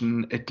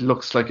preparation, it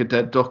looks like a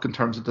dead duck in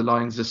terms of the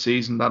Lions this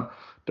season, that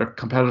their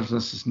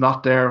competitiveness is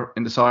not there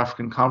in the South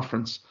African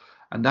conference,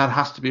 and that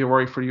has to be a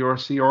worry for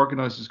URC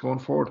organisers going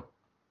forward.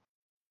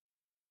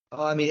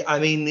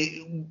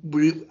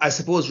 I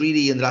suppose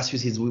really in the last few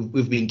seasons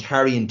we've been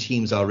carrying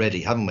teams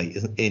already, haven't we?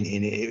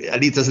 In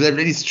at least there's at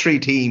least 3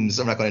 teams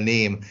I'm not going to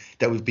name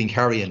that we've been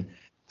carrying,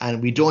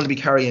 and we don't want to be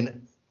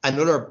carrying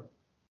another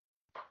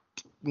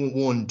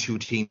 1-2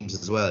 teams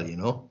as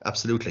well.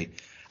 Absolutely.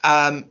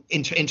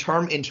 In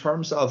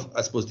terms of,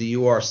 I suppose, the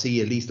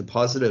URC, at least the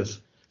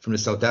positive from the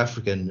South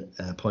African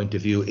point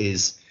of view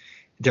is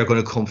they're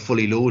going to come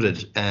fully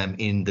loaded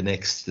in the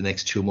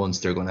next 2 months.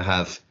 They're going to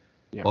have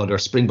all their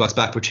Springboks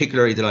back,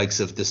 particularly the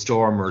likes of the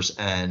Stormers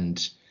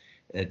and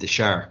the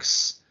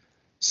Sharks.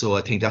 So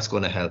I think that's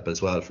going to help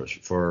as well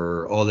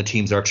for all the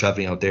teams that are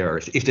travelling out there,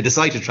 if they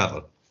decide to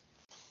travel.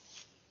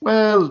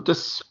 Well,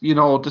 this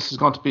is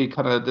going to be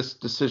this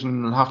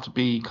decision will have to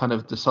be kind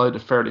of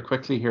decided fairly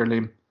quickly here,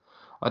 Liam.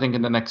 I think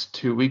in the next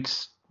 2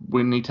 weeks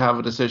we need to have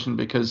a decision,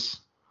 because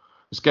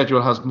the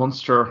schedule has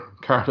Munster,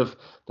 Cardiff.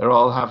 They're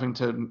all having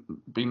to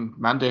be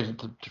mandated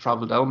to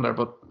travel down there.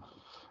 But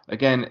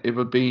again, it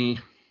would be,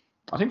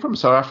 I think, from a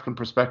South African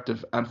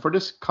perspective, and for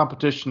this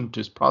competition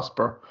to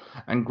prosper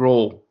and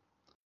grow,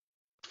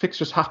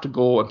 fixtures have to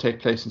go and take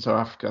place in South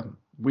Africa.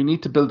 We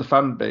need to build a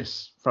fan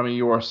base from a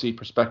URC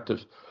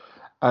perspective.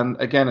 And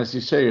again, as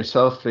you say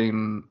yourself,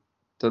 Liam,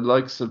 the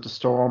likes of the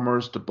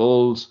Stormers, the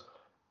Bulls,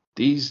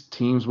 these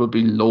teams will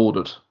be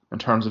loaded in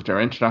terms of their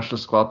international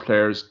squad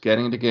players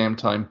getting the game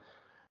time.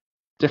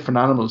 Different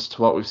animals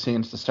to what we've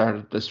seen at the start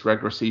of this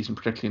regular season,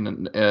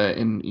 particularly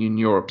in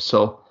Europe.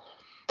 So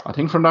I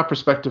think from that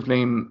perspective,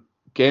 Liam,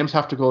 games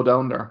have to go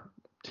down there.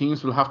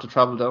 Teams will have to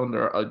travel down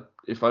there.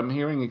 If I'm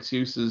hearing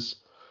excuses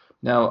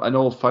now, I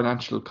know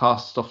financial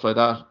costs, stuff like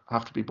that,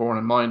 have to be borne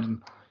in mind,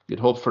 and you'd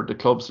hope for the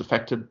clubs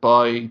affected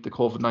by the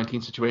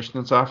COVID-19 situation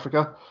in South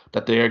Africa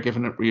that they are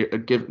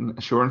given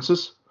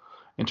assurances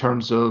in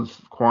terms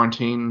of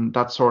quarantine,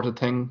 that sort of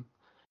thing.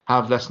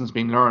 Have lessons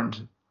been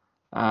learned?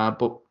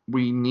 But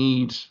we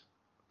need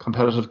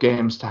competitive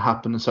games to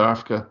happen in South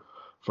Africa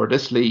for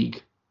this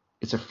league.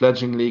 It's a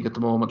fledgling league at the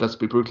moment, let's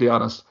be brutally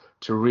honest,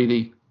 to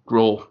really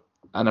grow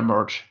and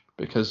emerge,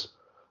 because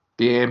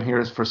the aim here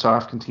is for South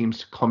African teams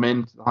to come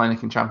into the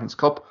Heineken Champions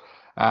Cup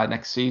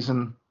next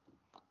season.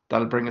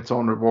 That'll bring its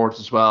own rewards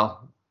as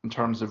well in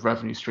terms of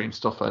revenue stream,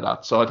 stuff like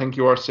that. So I think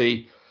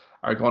URC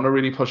are going to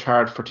really push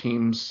hard for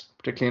teams,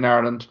 particularly in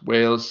Ireland,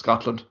 Wales,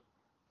 Scotland,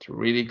 to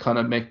really kind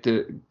of make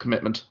the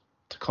commitment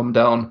to come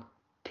down,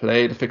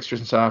 play the fixtures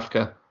in South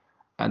Africa,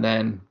 and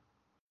then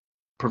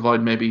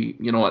provide maybe,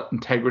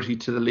 integrity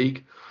to the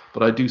league.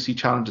 But I do see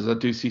challenges. I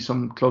do see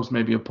some clubs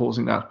maybe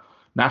opposing that,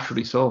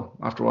 naturally so,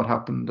 after what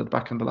happened at the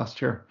back end of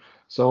last year.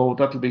 So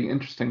that'll be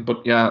interesting.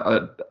 But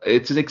yeah,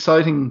 it's an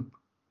exciting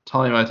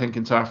time, I think,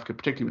 in South Africa,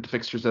 particularly with the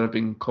fixtures that have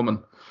been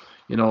coming.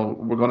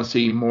 We're going to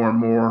see more and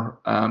more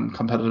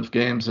competitive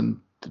games, and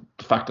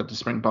the fact that the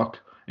Springbok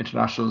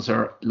internationals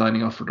are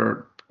lining up for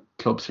their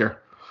clubs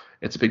here,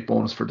 it's a big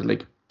bonus for the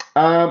league.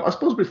 I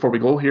suppose before we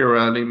go here,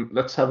 Liam,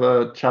 let's have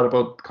a chat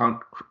about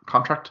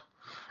contract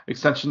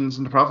extensions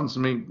in the province. I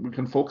mean, we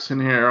can focus in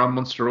here on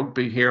Munster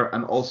Rugby here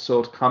and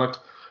also Connacht.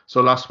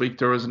 So last week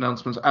there was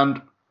announcements,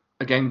 and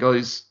again,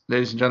 guys,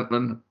 ladies and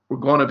gentlemen, we're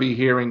going to be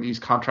hearing these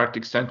contract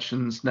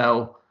extensions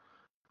now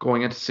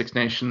going into Six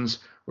Nations.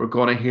 We're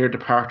going to hear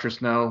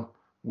departures now,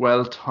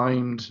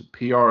 well-timed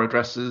PR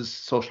addresses,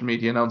 social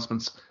media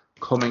announcements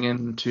coming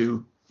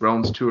into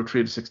rounds 2 or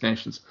 3 of the Six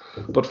Nations.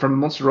 But from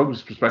Munster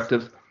Rugby's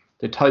perspective,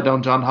 they tied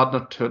down John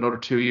Hodnett to another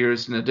 2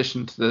 years in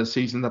addition to the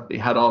season that they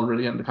had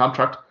already in the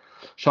contract.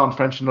 Sean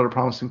French, another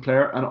promising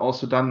player, and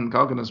also Dan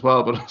Goggin as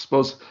well. But I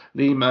suppose,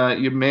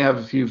 Liam, you may have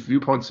a few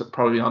viewpoints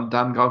probably on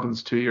Dan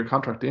Goggin's 2-year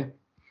contract, do you?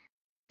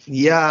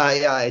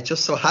 Yeah. It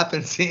just so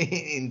happens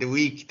in the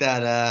week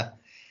that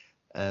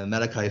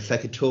Malachi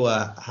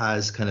Fekitoa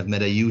has kind of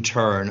made a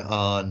U-turn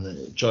on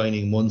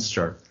joining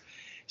Munster.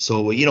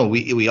 So,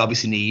 we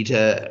obviously need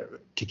to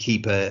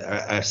keep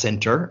a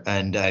centre,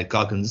 and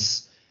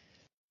Goggins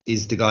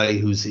is the guy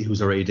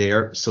who's already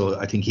there. So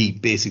I think he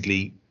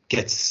basically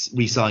gets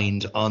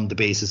re-signed on the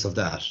basis of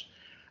that.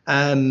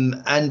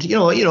 And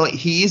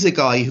he is a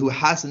guy who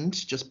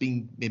hasn't just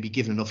been maybe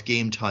given enough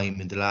game time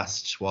in the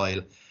last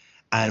while,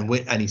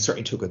 and he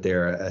certainly took it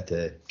there at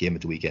the game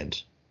at the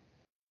weekend.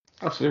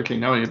 Absolutely,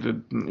 no, he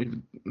did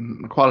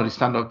a quality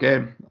standout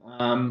game.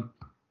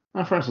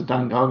 And for instance,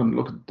 Dan Goggin,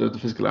 look at the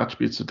physical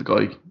attributes of the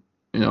guy.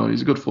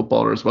 He's a good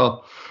footballer as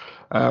well.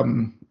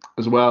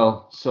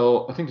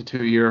 So I think the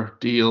 2-year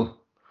deal,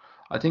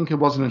 I think it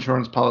was an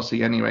insurance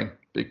policy anyway,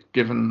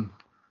 given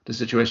the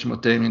situation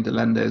with Damien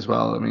Delende as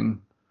well. I mean,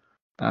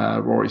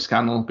 Rory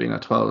Scannell being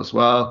at 12 as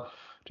well.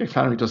 Jake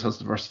Flannery does has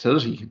the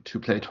versatility to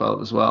play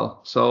 12 as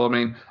well. So I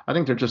mean, I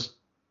think they're just,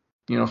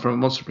 from a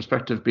Munster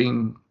perspective,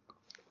 being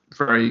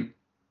very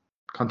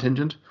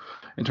contingent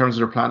in terms of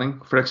their planning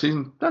for next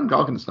season. Dan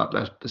Goggins not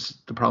let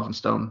the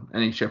province down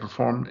any shape or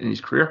form in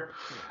his career,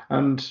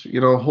 and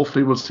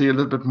hopefully we'll see a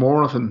little bit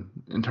more of him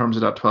in terms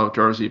of that 12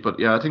 jersey. But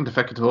yeah, I think the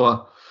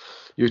Fekitoa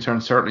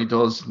U-turn certainly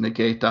does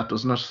negate that,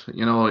 doesn't it?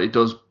 It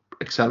does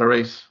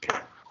accelerate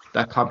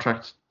that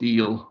contract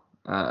deal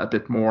a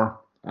bit more.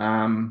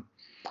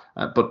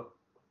 But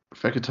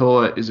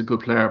Fekitoa is a good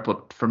player,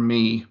 but for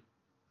me,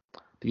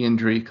 the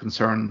injury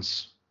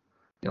concerns,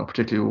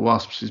 particularly with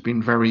Wasps, who's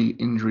been very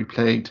injury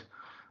plagued.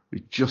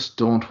 We just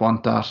don't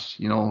want that,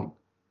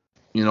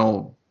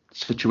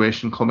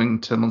 situation coming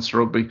to Munster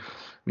Rugby.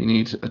 We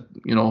need,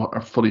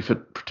 a fully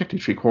fit,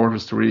 particularly three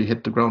quarters, to really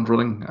hit the ground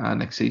running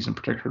next season,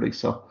 particularly.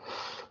 So,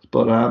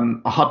 but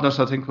a Hodnett,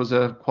 I think, was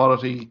a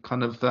quality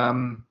kind of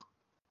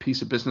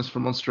piece of business for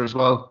Munster as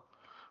well.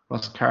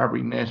 Ross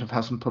Carberry native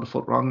hasn't put a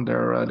foot wrong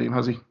there, Liam,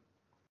 has he?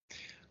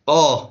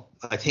 Oh,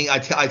 I think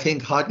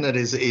Hodnett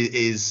is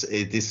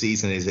this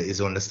season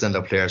is one of the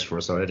stand-up players for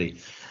us already,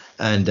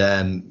 and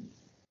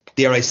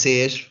dare I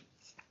say it,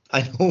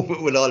 I know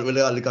with all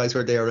the guys who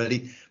are there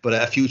already, but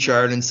a future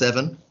Ireland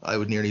 7, I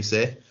would nearly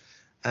say.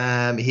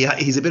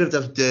 He's a bit of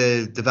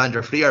the Van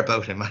der Fleer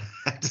about him, I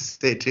have to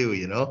say too,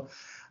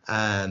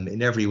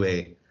 in every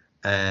way.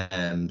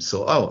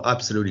 So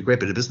absolutely great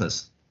bit of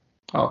business.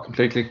 Oh,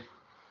 completely.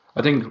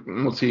 I think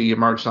we'll see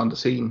emerged on the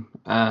scene,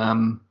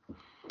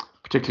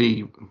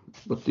 particularly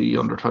with the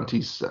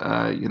under-20s,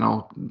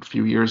 a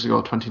few years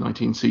ago,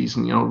 2019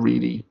 season,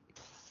 really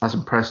has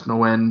impressed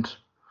no end.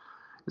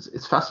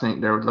 It's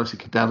fascinating there with Lucy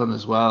Cadellan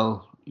as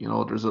well.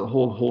 There's a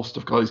whole host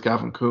of guys,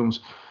 Gavin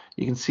Coombs.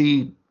 You can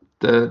see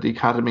the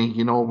academy,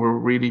 we're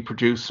really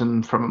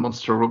producing from a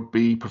Munster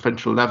Rugby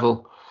provincial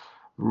level,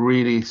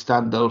 really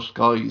standout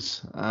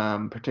guys,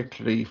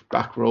 particularly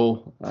back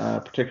row,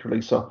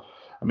 particularly. So,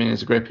 I mean,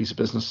 it's a great piece of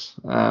business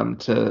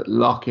to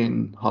lock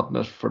in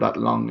Hodnett for that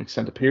long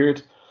extended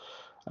period.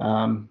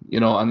 And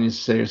you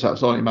say yourself,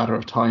 it's only a matter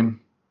of time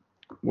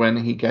when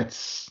he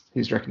gets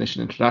his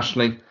recognition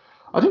internationally.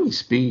 I think his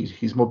speed,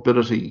 his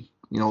mobility,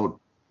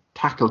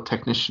 tackle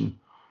technician,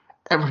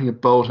 everything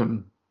about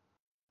him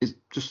is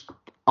just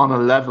on a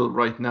level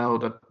right now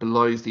that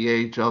belies the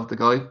age of the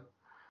guy.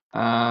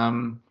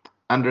 And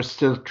there's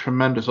still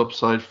tremendous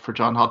upside for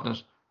John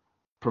Hodnett,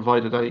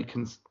 provided that he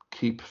can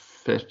keep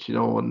fit,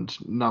 and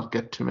not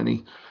get too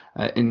many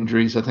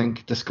injuries. I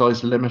think the sky's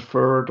the limit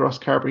for the Ross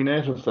Carberry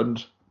native,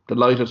 and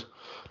delighted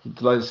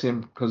to see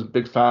him because I'm a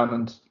big fan,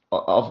 and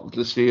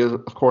obviously,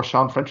 of course,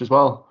 Sean French as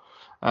well.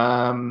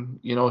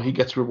 He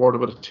gets rewarded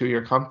with a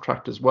 2-year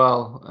contract as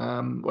well.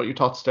 What are your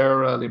thoughts there,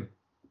 Liam?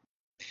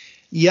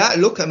 Yeah,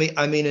 look, I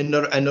mean,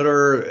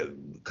 another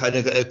kind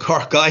of a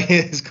Cork guy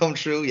has come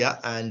through, yeah,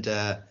 and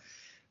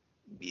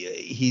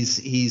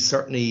he's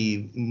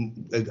certainly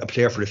a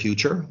player for the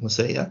future. We'll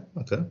say, yeah,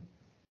 okay.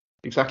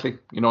 Exactly.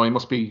 He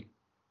must be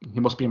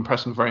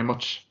impressing very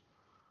much,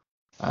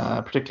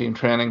 particularly in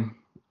training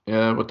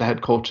with the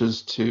head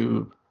coaches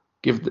to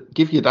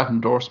give you that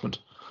endorsement,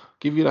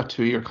 give you that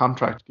 2-year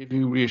contract, give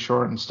you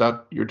reassurance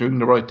that you're doing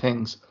the right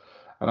things.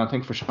 And I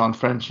think for Sean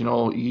French,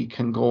 he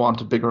can go on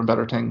to bigger and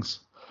better things.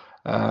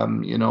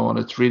 And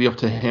it's really up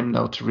to him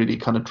now to really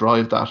kind of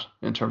drive that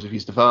in terms of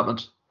his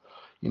development.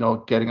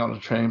 Getting on the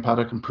training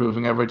paddock,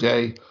 improving every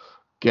day,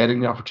 getting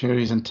the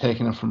opportunities and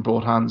taking them from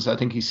both hands. I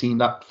think he's seen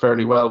that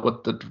fairly well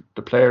with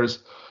the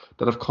players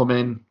that have come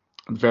in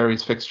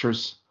various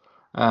fixtures.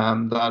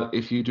 That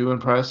if you do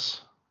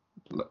impress,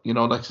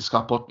 like the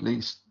Scott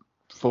Butley's,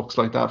 folks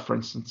like that, for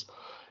instance,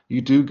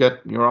 you do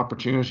get your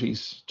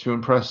opportunities to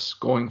impress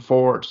going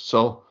forward.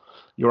 So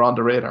you're on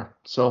the radar.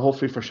 So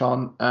hopefully for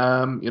Sean,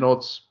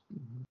 it's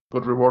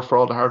good reward for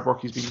all the hard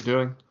work he's been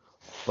doing.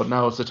 But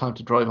now it's the time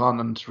to drive on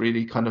and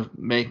really kind of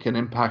make an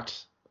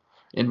impact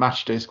in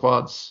match day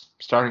squads,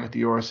 starting at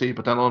the URC.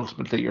 But then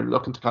ultimately you're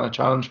looking to kind of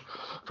challenge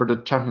for the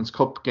Champions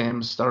Cup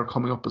games that are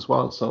coming up as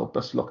well. So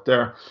best of luck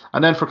there.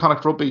 And then for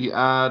Connacht Rugby,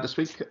 this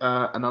week,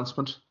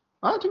 announcement.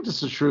 I think this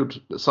is a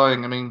shrewd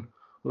signing. I mean,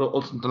 with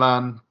Ultan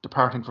Delan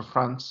departing for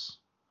France,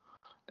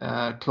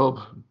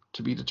 club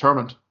to be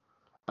determined.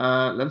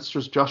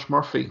 Leinster's Josh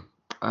Murphy,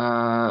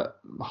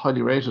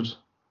 highly rated,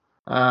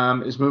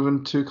 is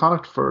moving to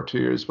Connacht for 2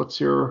 years.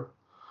 What's your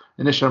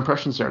initial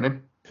impressions there,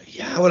 Liam?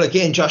 Yeah, well,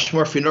 again, Josh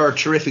Murphy, another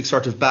terrific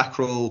sort of back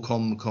row,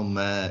 come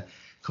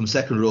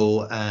second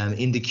row,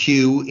 in the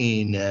queue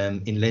in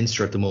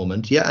Leinster at the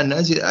moment. Yeah, and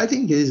I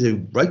think it is a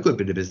right good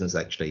bit of business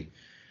actually.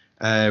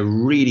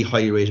 Really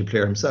highly rated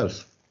player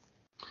himself.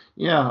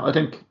 Yeah, I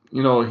think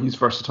he's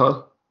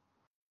versatile.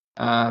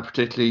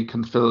 Particularly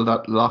can fill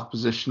that lock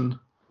position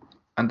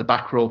and the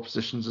back row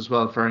positions as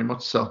well, very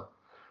much so.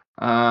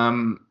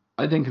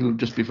 I think it'll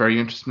just be very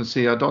interesting to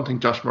see. I don't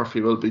think Josh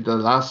Murphy will be the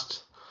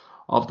last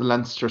of the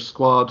Leinster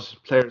squad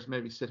players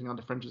maybe sitting on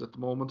the fringes at the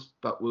moment.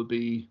 That will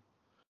be,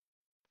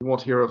 you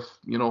won't hear of,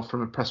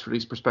 from a press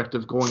release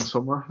perspective, going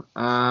somewhere.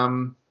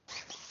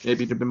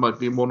 maybe there might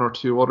be one or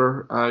two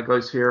other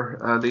guys here,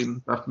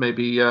 Liam, that may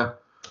be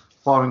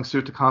following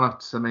suit to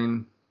Connacht. I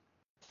mean,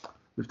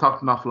 we've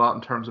talked an awful lot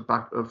in terms of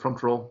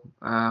front row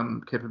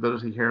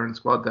capability here in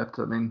squad depth.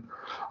 I mean,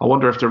 I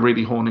wonder if they're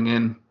really honing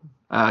in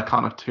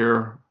Connacht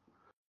here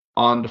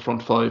on the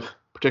front five,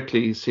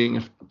 particularly seeing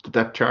if the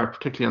depth chart,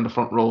 particularly on the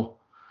front row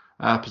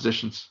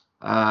positions,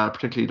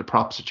 particularly the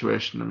prop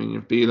situation. I mean,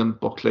 you've Beelan,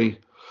 Buckley,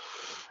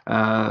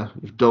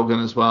 you've Duggan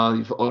as well,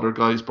 you've other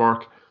guys,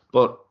 Burke.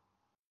 But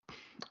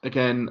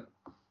again,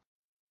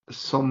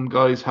 some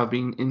guys have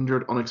been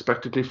injured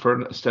unexpectedly for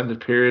an extended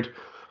period.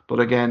 But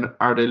again,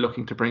 are they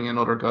looking to bring in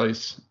other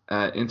guys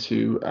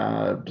into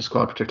the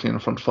squad, particularly in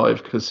the front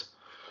five? Because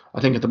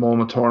I think at the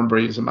moment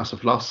Thornbury is a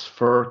massive loss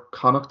for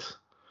Connacht.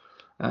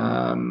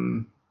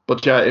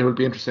 But yeah, it would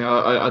be interesting.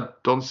 I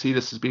don't see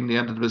this as being the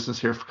end of the business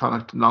here for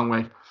Connacht in a long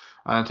way.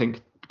 I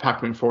think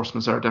pack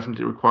reinforcements are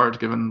definitely required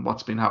given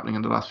what's been happening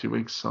in the last few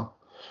weeks. So,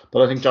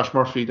 but I think Josh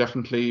Murphy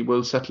definitely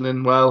will settle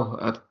in well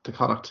at the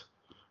Connacht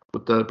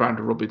with the brand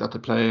of rugby that they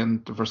play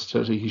and the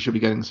versatility. He should be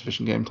getting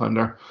sufficient game time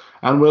there,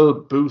 and will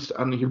boost.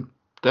 And he'll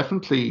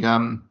definitely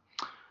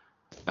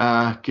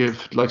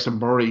give like some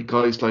Murray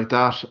guys like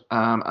that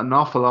an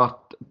awful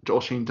lot.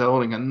 Joshine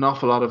Dowling, an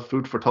awful lot of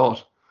food for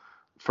thought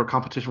for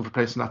competition for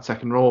place in that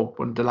second row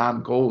when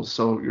Delan goes.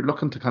 So you're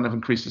looking to kind of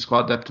increase the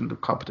squad depth in the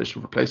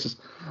competition for places.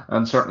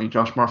 And certainly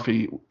Josh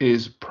Murphy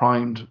is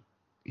primed.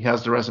 He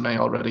has the resume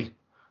already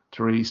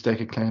to really stake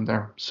a claim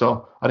there.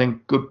 So I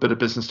think good bit of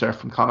business there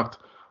from Connacht,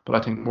 but I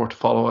think more to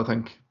follow. I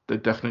think they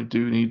definitely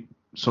do need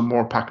some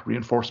more pack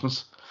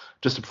reinforcements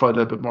just to provide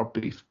a bit more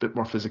beef, a bit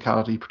more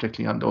physicality,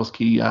 particularly on those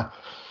key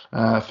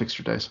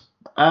fixture days.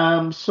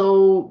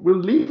 So we'll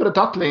leave it at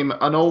that, Liam.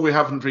 I know we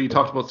haven't really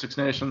talked about Six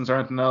Nations or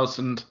anything else,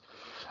 and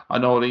I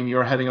know, Liam,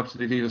 you're heading up to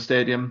the Aviva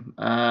Stadium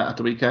at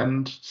the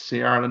weekend to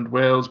see Ireland,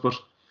 Wales, but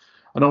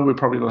I know we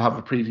probably will have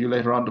a preview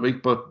later on the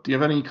week, but do you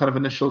have any kind of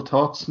initial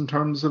thoughts in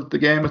terms of the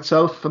game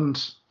itself and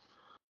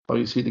how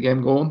you see the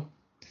game going?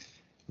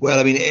 Well,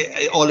 I mean,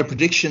 all the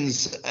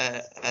predictions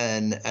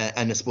and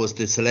I suppose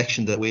the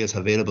selection that Wales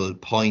have available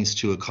points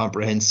to a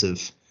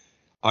comprehensive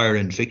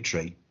Ireland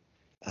victory.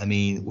 I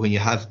mean, when you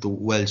have the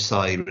Welsh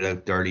side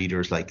without their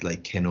leaders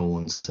like Ken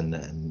Owens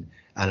and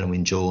Alan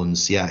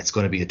Wynne-Jones, yeah, it's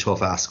going to be a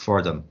tough ask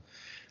for them.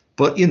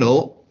 But, you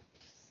know,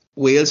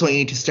 Wales only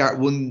need to start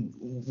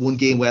one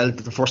game well,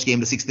 the first game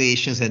of the Six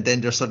Nations, and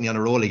then they're suddenly on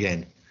a roll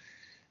again.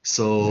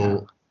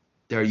 So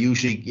they're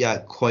usually,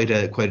 quite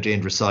a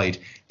dangerous side.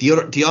 The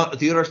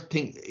other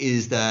thing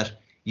is that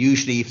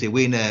usually if they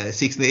win a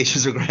Six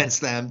Nations or Grand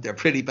Slam, they're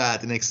pretty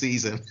bad the next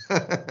season.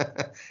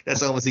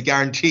 That's almost a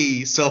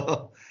guarantee.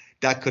 So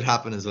that could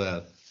happen as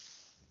well.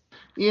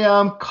 Yeah,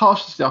 I'm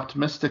cautiously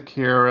optimistic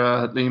here,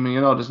 Liam. You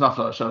know, there's not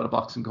a lot of shadow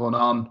boxing going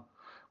on.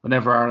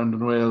 Whenever Ireland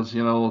and Wales,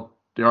 you know,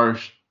 the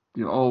Irish,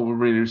 you know, we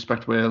really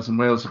respect Wales, and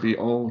Wales would be,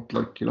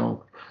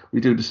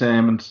 we do the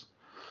same. And,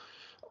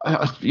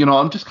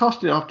 I'm just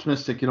cautiously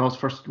optimistic. You know, it's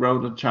first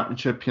round of the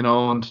championship, you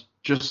know, and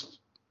just,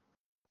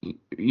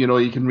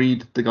 you can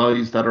read the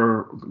guys that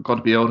are going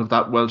to be out of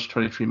that Welsh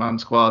 23-man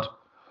squad,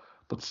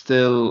 but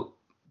still,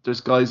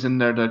 there's guys in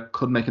there that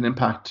could make an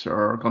impact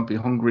or are going to be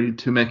hungry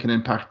to make an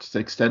impact to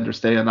extend their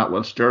stay in that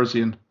Welsh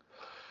jersey, and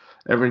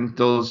everything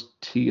does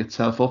tee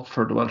itself up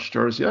for the Welsh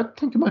jersey. I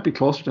think it might be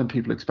closer than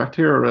people expect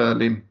here,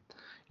 Liam.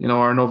 You know,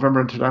 our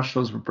November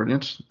internationals were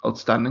brilliant,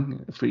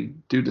 outstanding. If we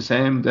do the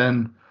same,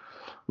 then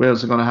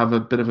Wales are going to have a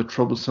bit of a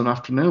troublesome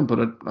afternoon, but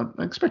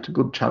I expect a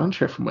good challenge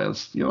here from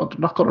Wales. You know, they're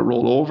not going to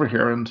roll over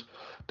here, and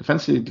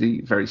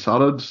defensively very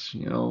solid.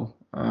 You know,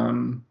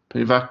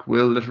 Pivac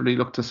will literally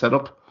look to set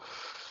up,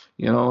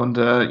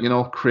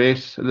 and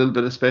create a little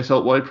bit of space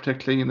out wide,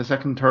 particularly in the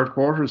second and third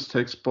quarters, to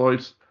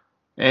exploit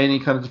any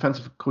kind of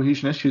defensive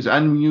cohesion issues.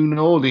 And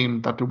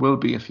Liam, that there will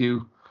be a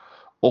few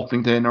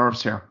opening day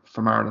nerves here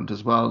from Ireland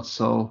as well.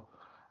 So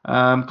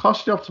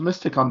cautiously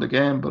optimistic on the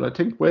game, but I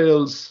think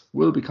Wales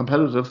will be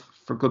competitive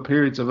for good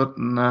periods of it,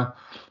 and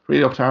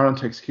really up to Ireland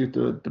to execute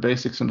the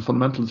basics and the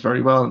fundamentals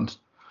very well. And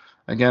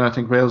again, I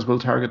think Wales will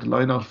target the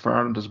line-out for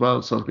Ireland as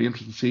well. So it'll be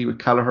interesting to see with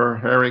Callagher,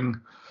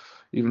 Herring,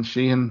 even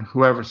Sheehan,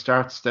 whoever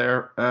starts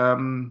there,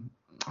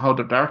 how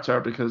their darts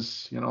are,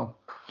 because,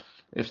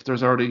 if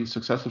there's already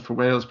successful for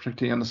Wales,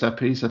 particularly on the set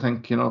piece, I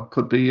think,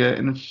 could be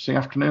an interesting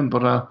afternoon.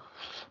 But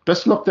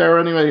best of luck there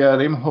anyway,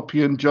 Liam. Hope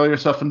you enjoy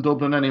yourself in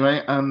Dublin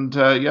anyway. And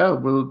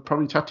we'll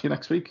probably chat to you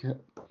next week,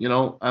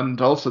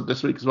 and also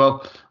this week as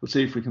well. We'll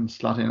see if we can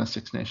slot in a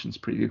Six Nations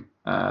preview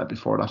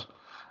before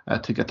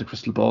that to get the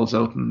crystal balls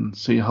out and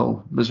see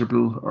how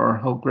miserable or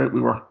how great we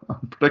were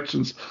on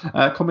predictions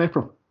come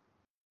April.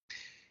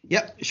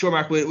 Yeah, sure,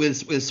 Mark. We'll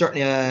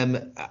certainly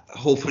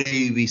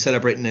hopefully be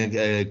celebrating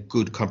a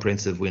good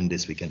comprehensive win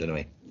this weekend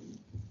anyway.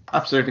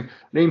 Absolutely.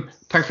 Liam,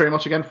 thanks very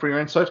much again for your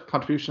insight,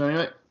 contribution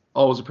anyway.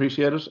 Always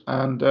appreciated.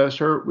 And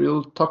sure,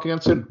 we'll talk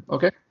again soon.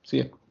 Okay, see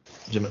you.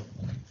 Jim.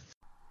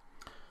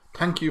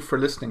 Thank you for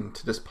listening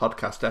to this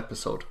podcast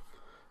episode.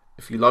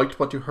 If you liked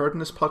what you heard in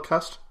this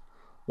podcast,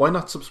 why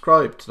not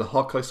subscribe to the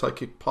Hawkeye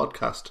Sidekick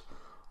podcast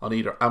on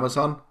either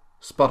Amazon,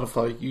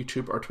 Spotify,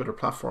 YouTube or Twitter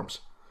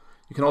platforms.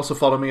 You can also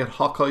follow me at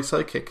Hawkeye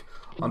Sidekick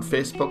on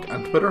Facebook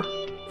and Twitter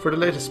for the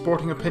latest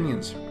sporting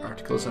opinions,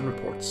 articles and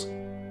reports.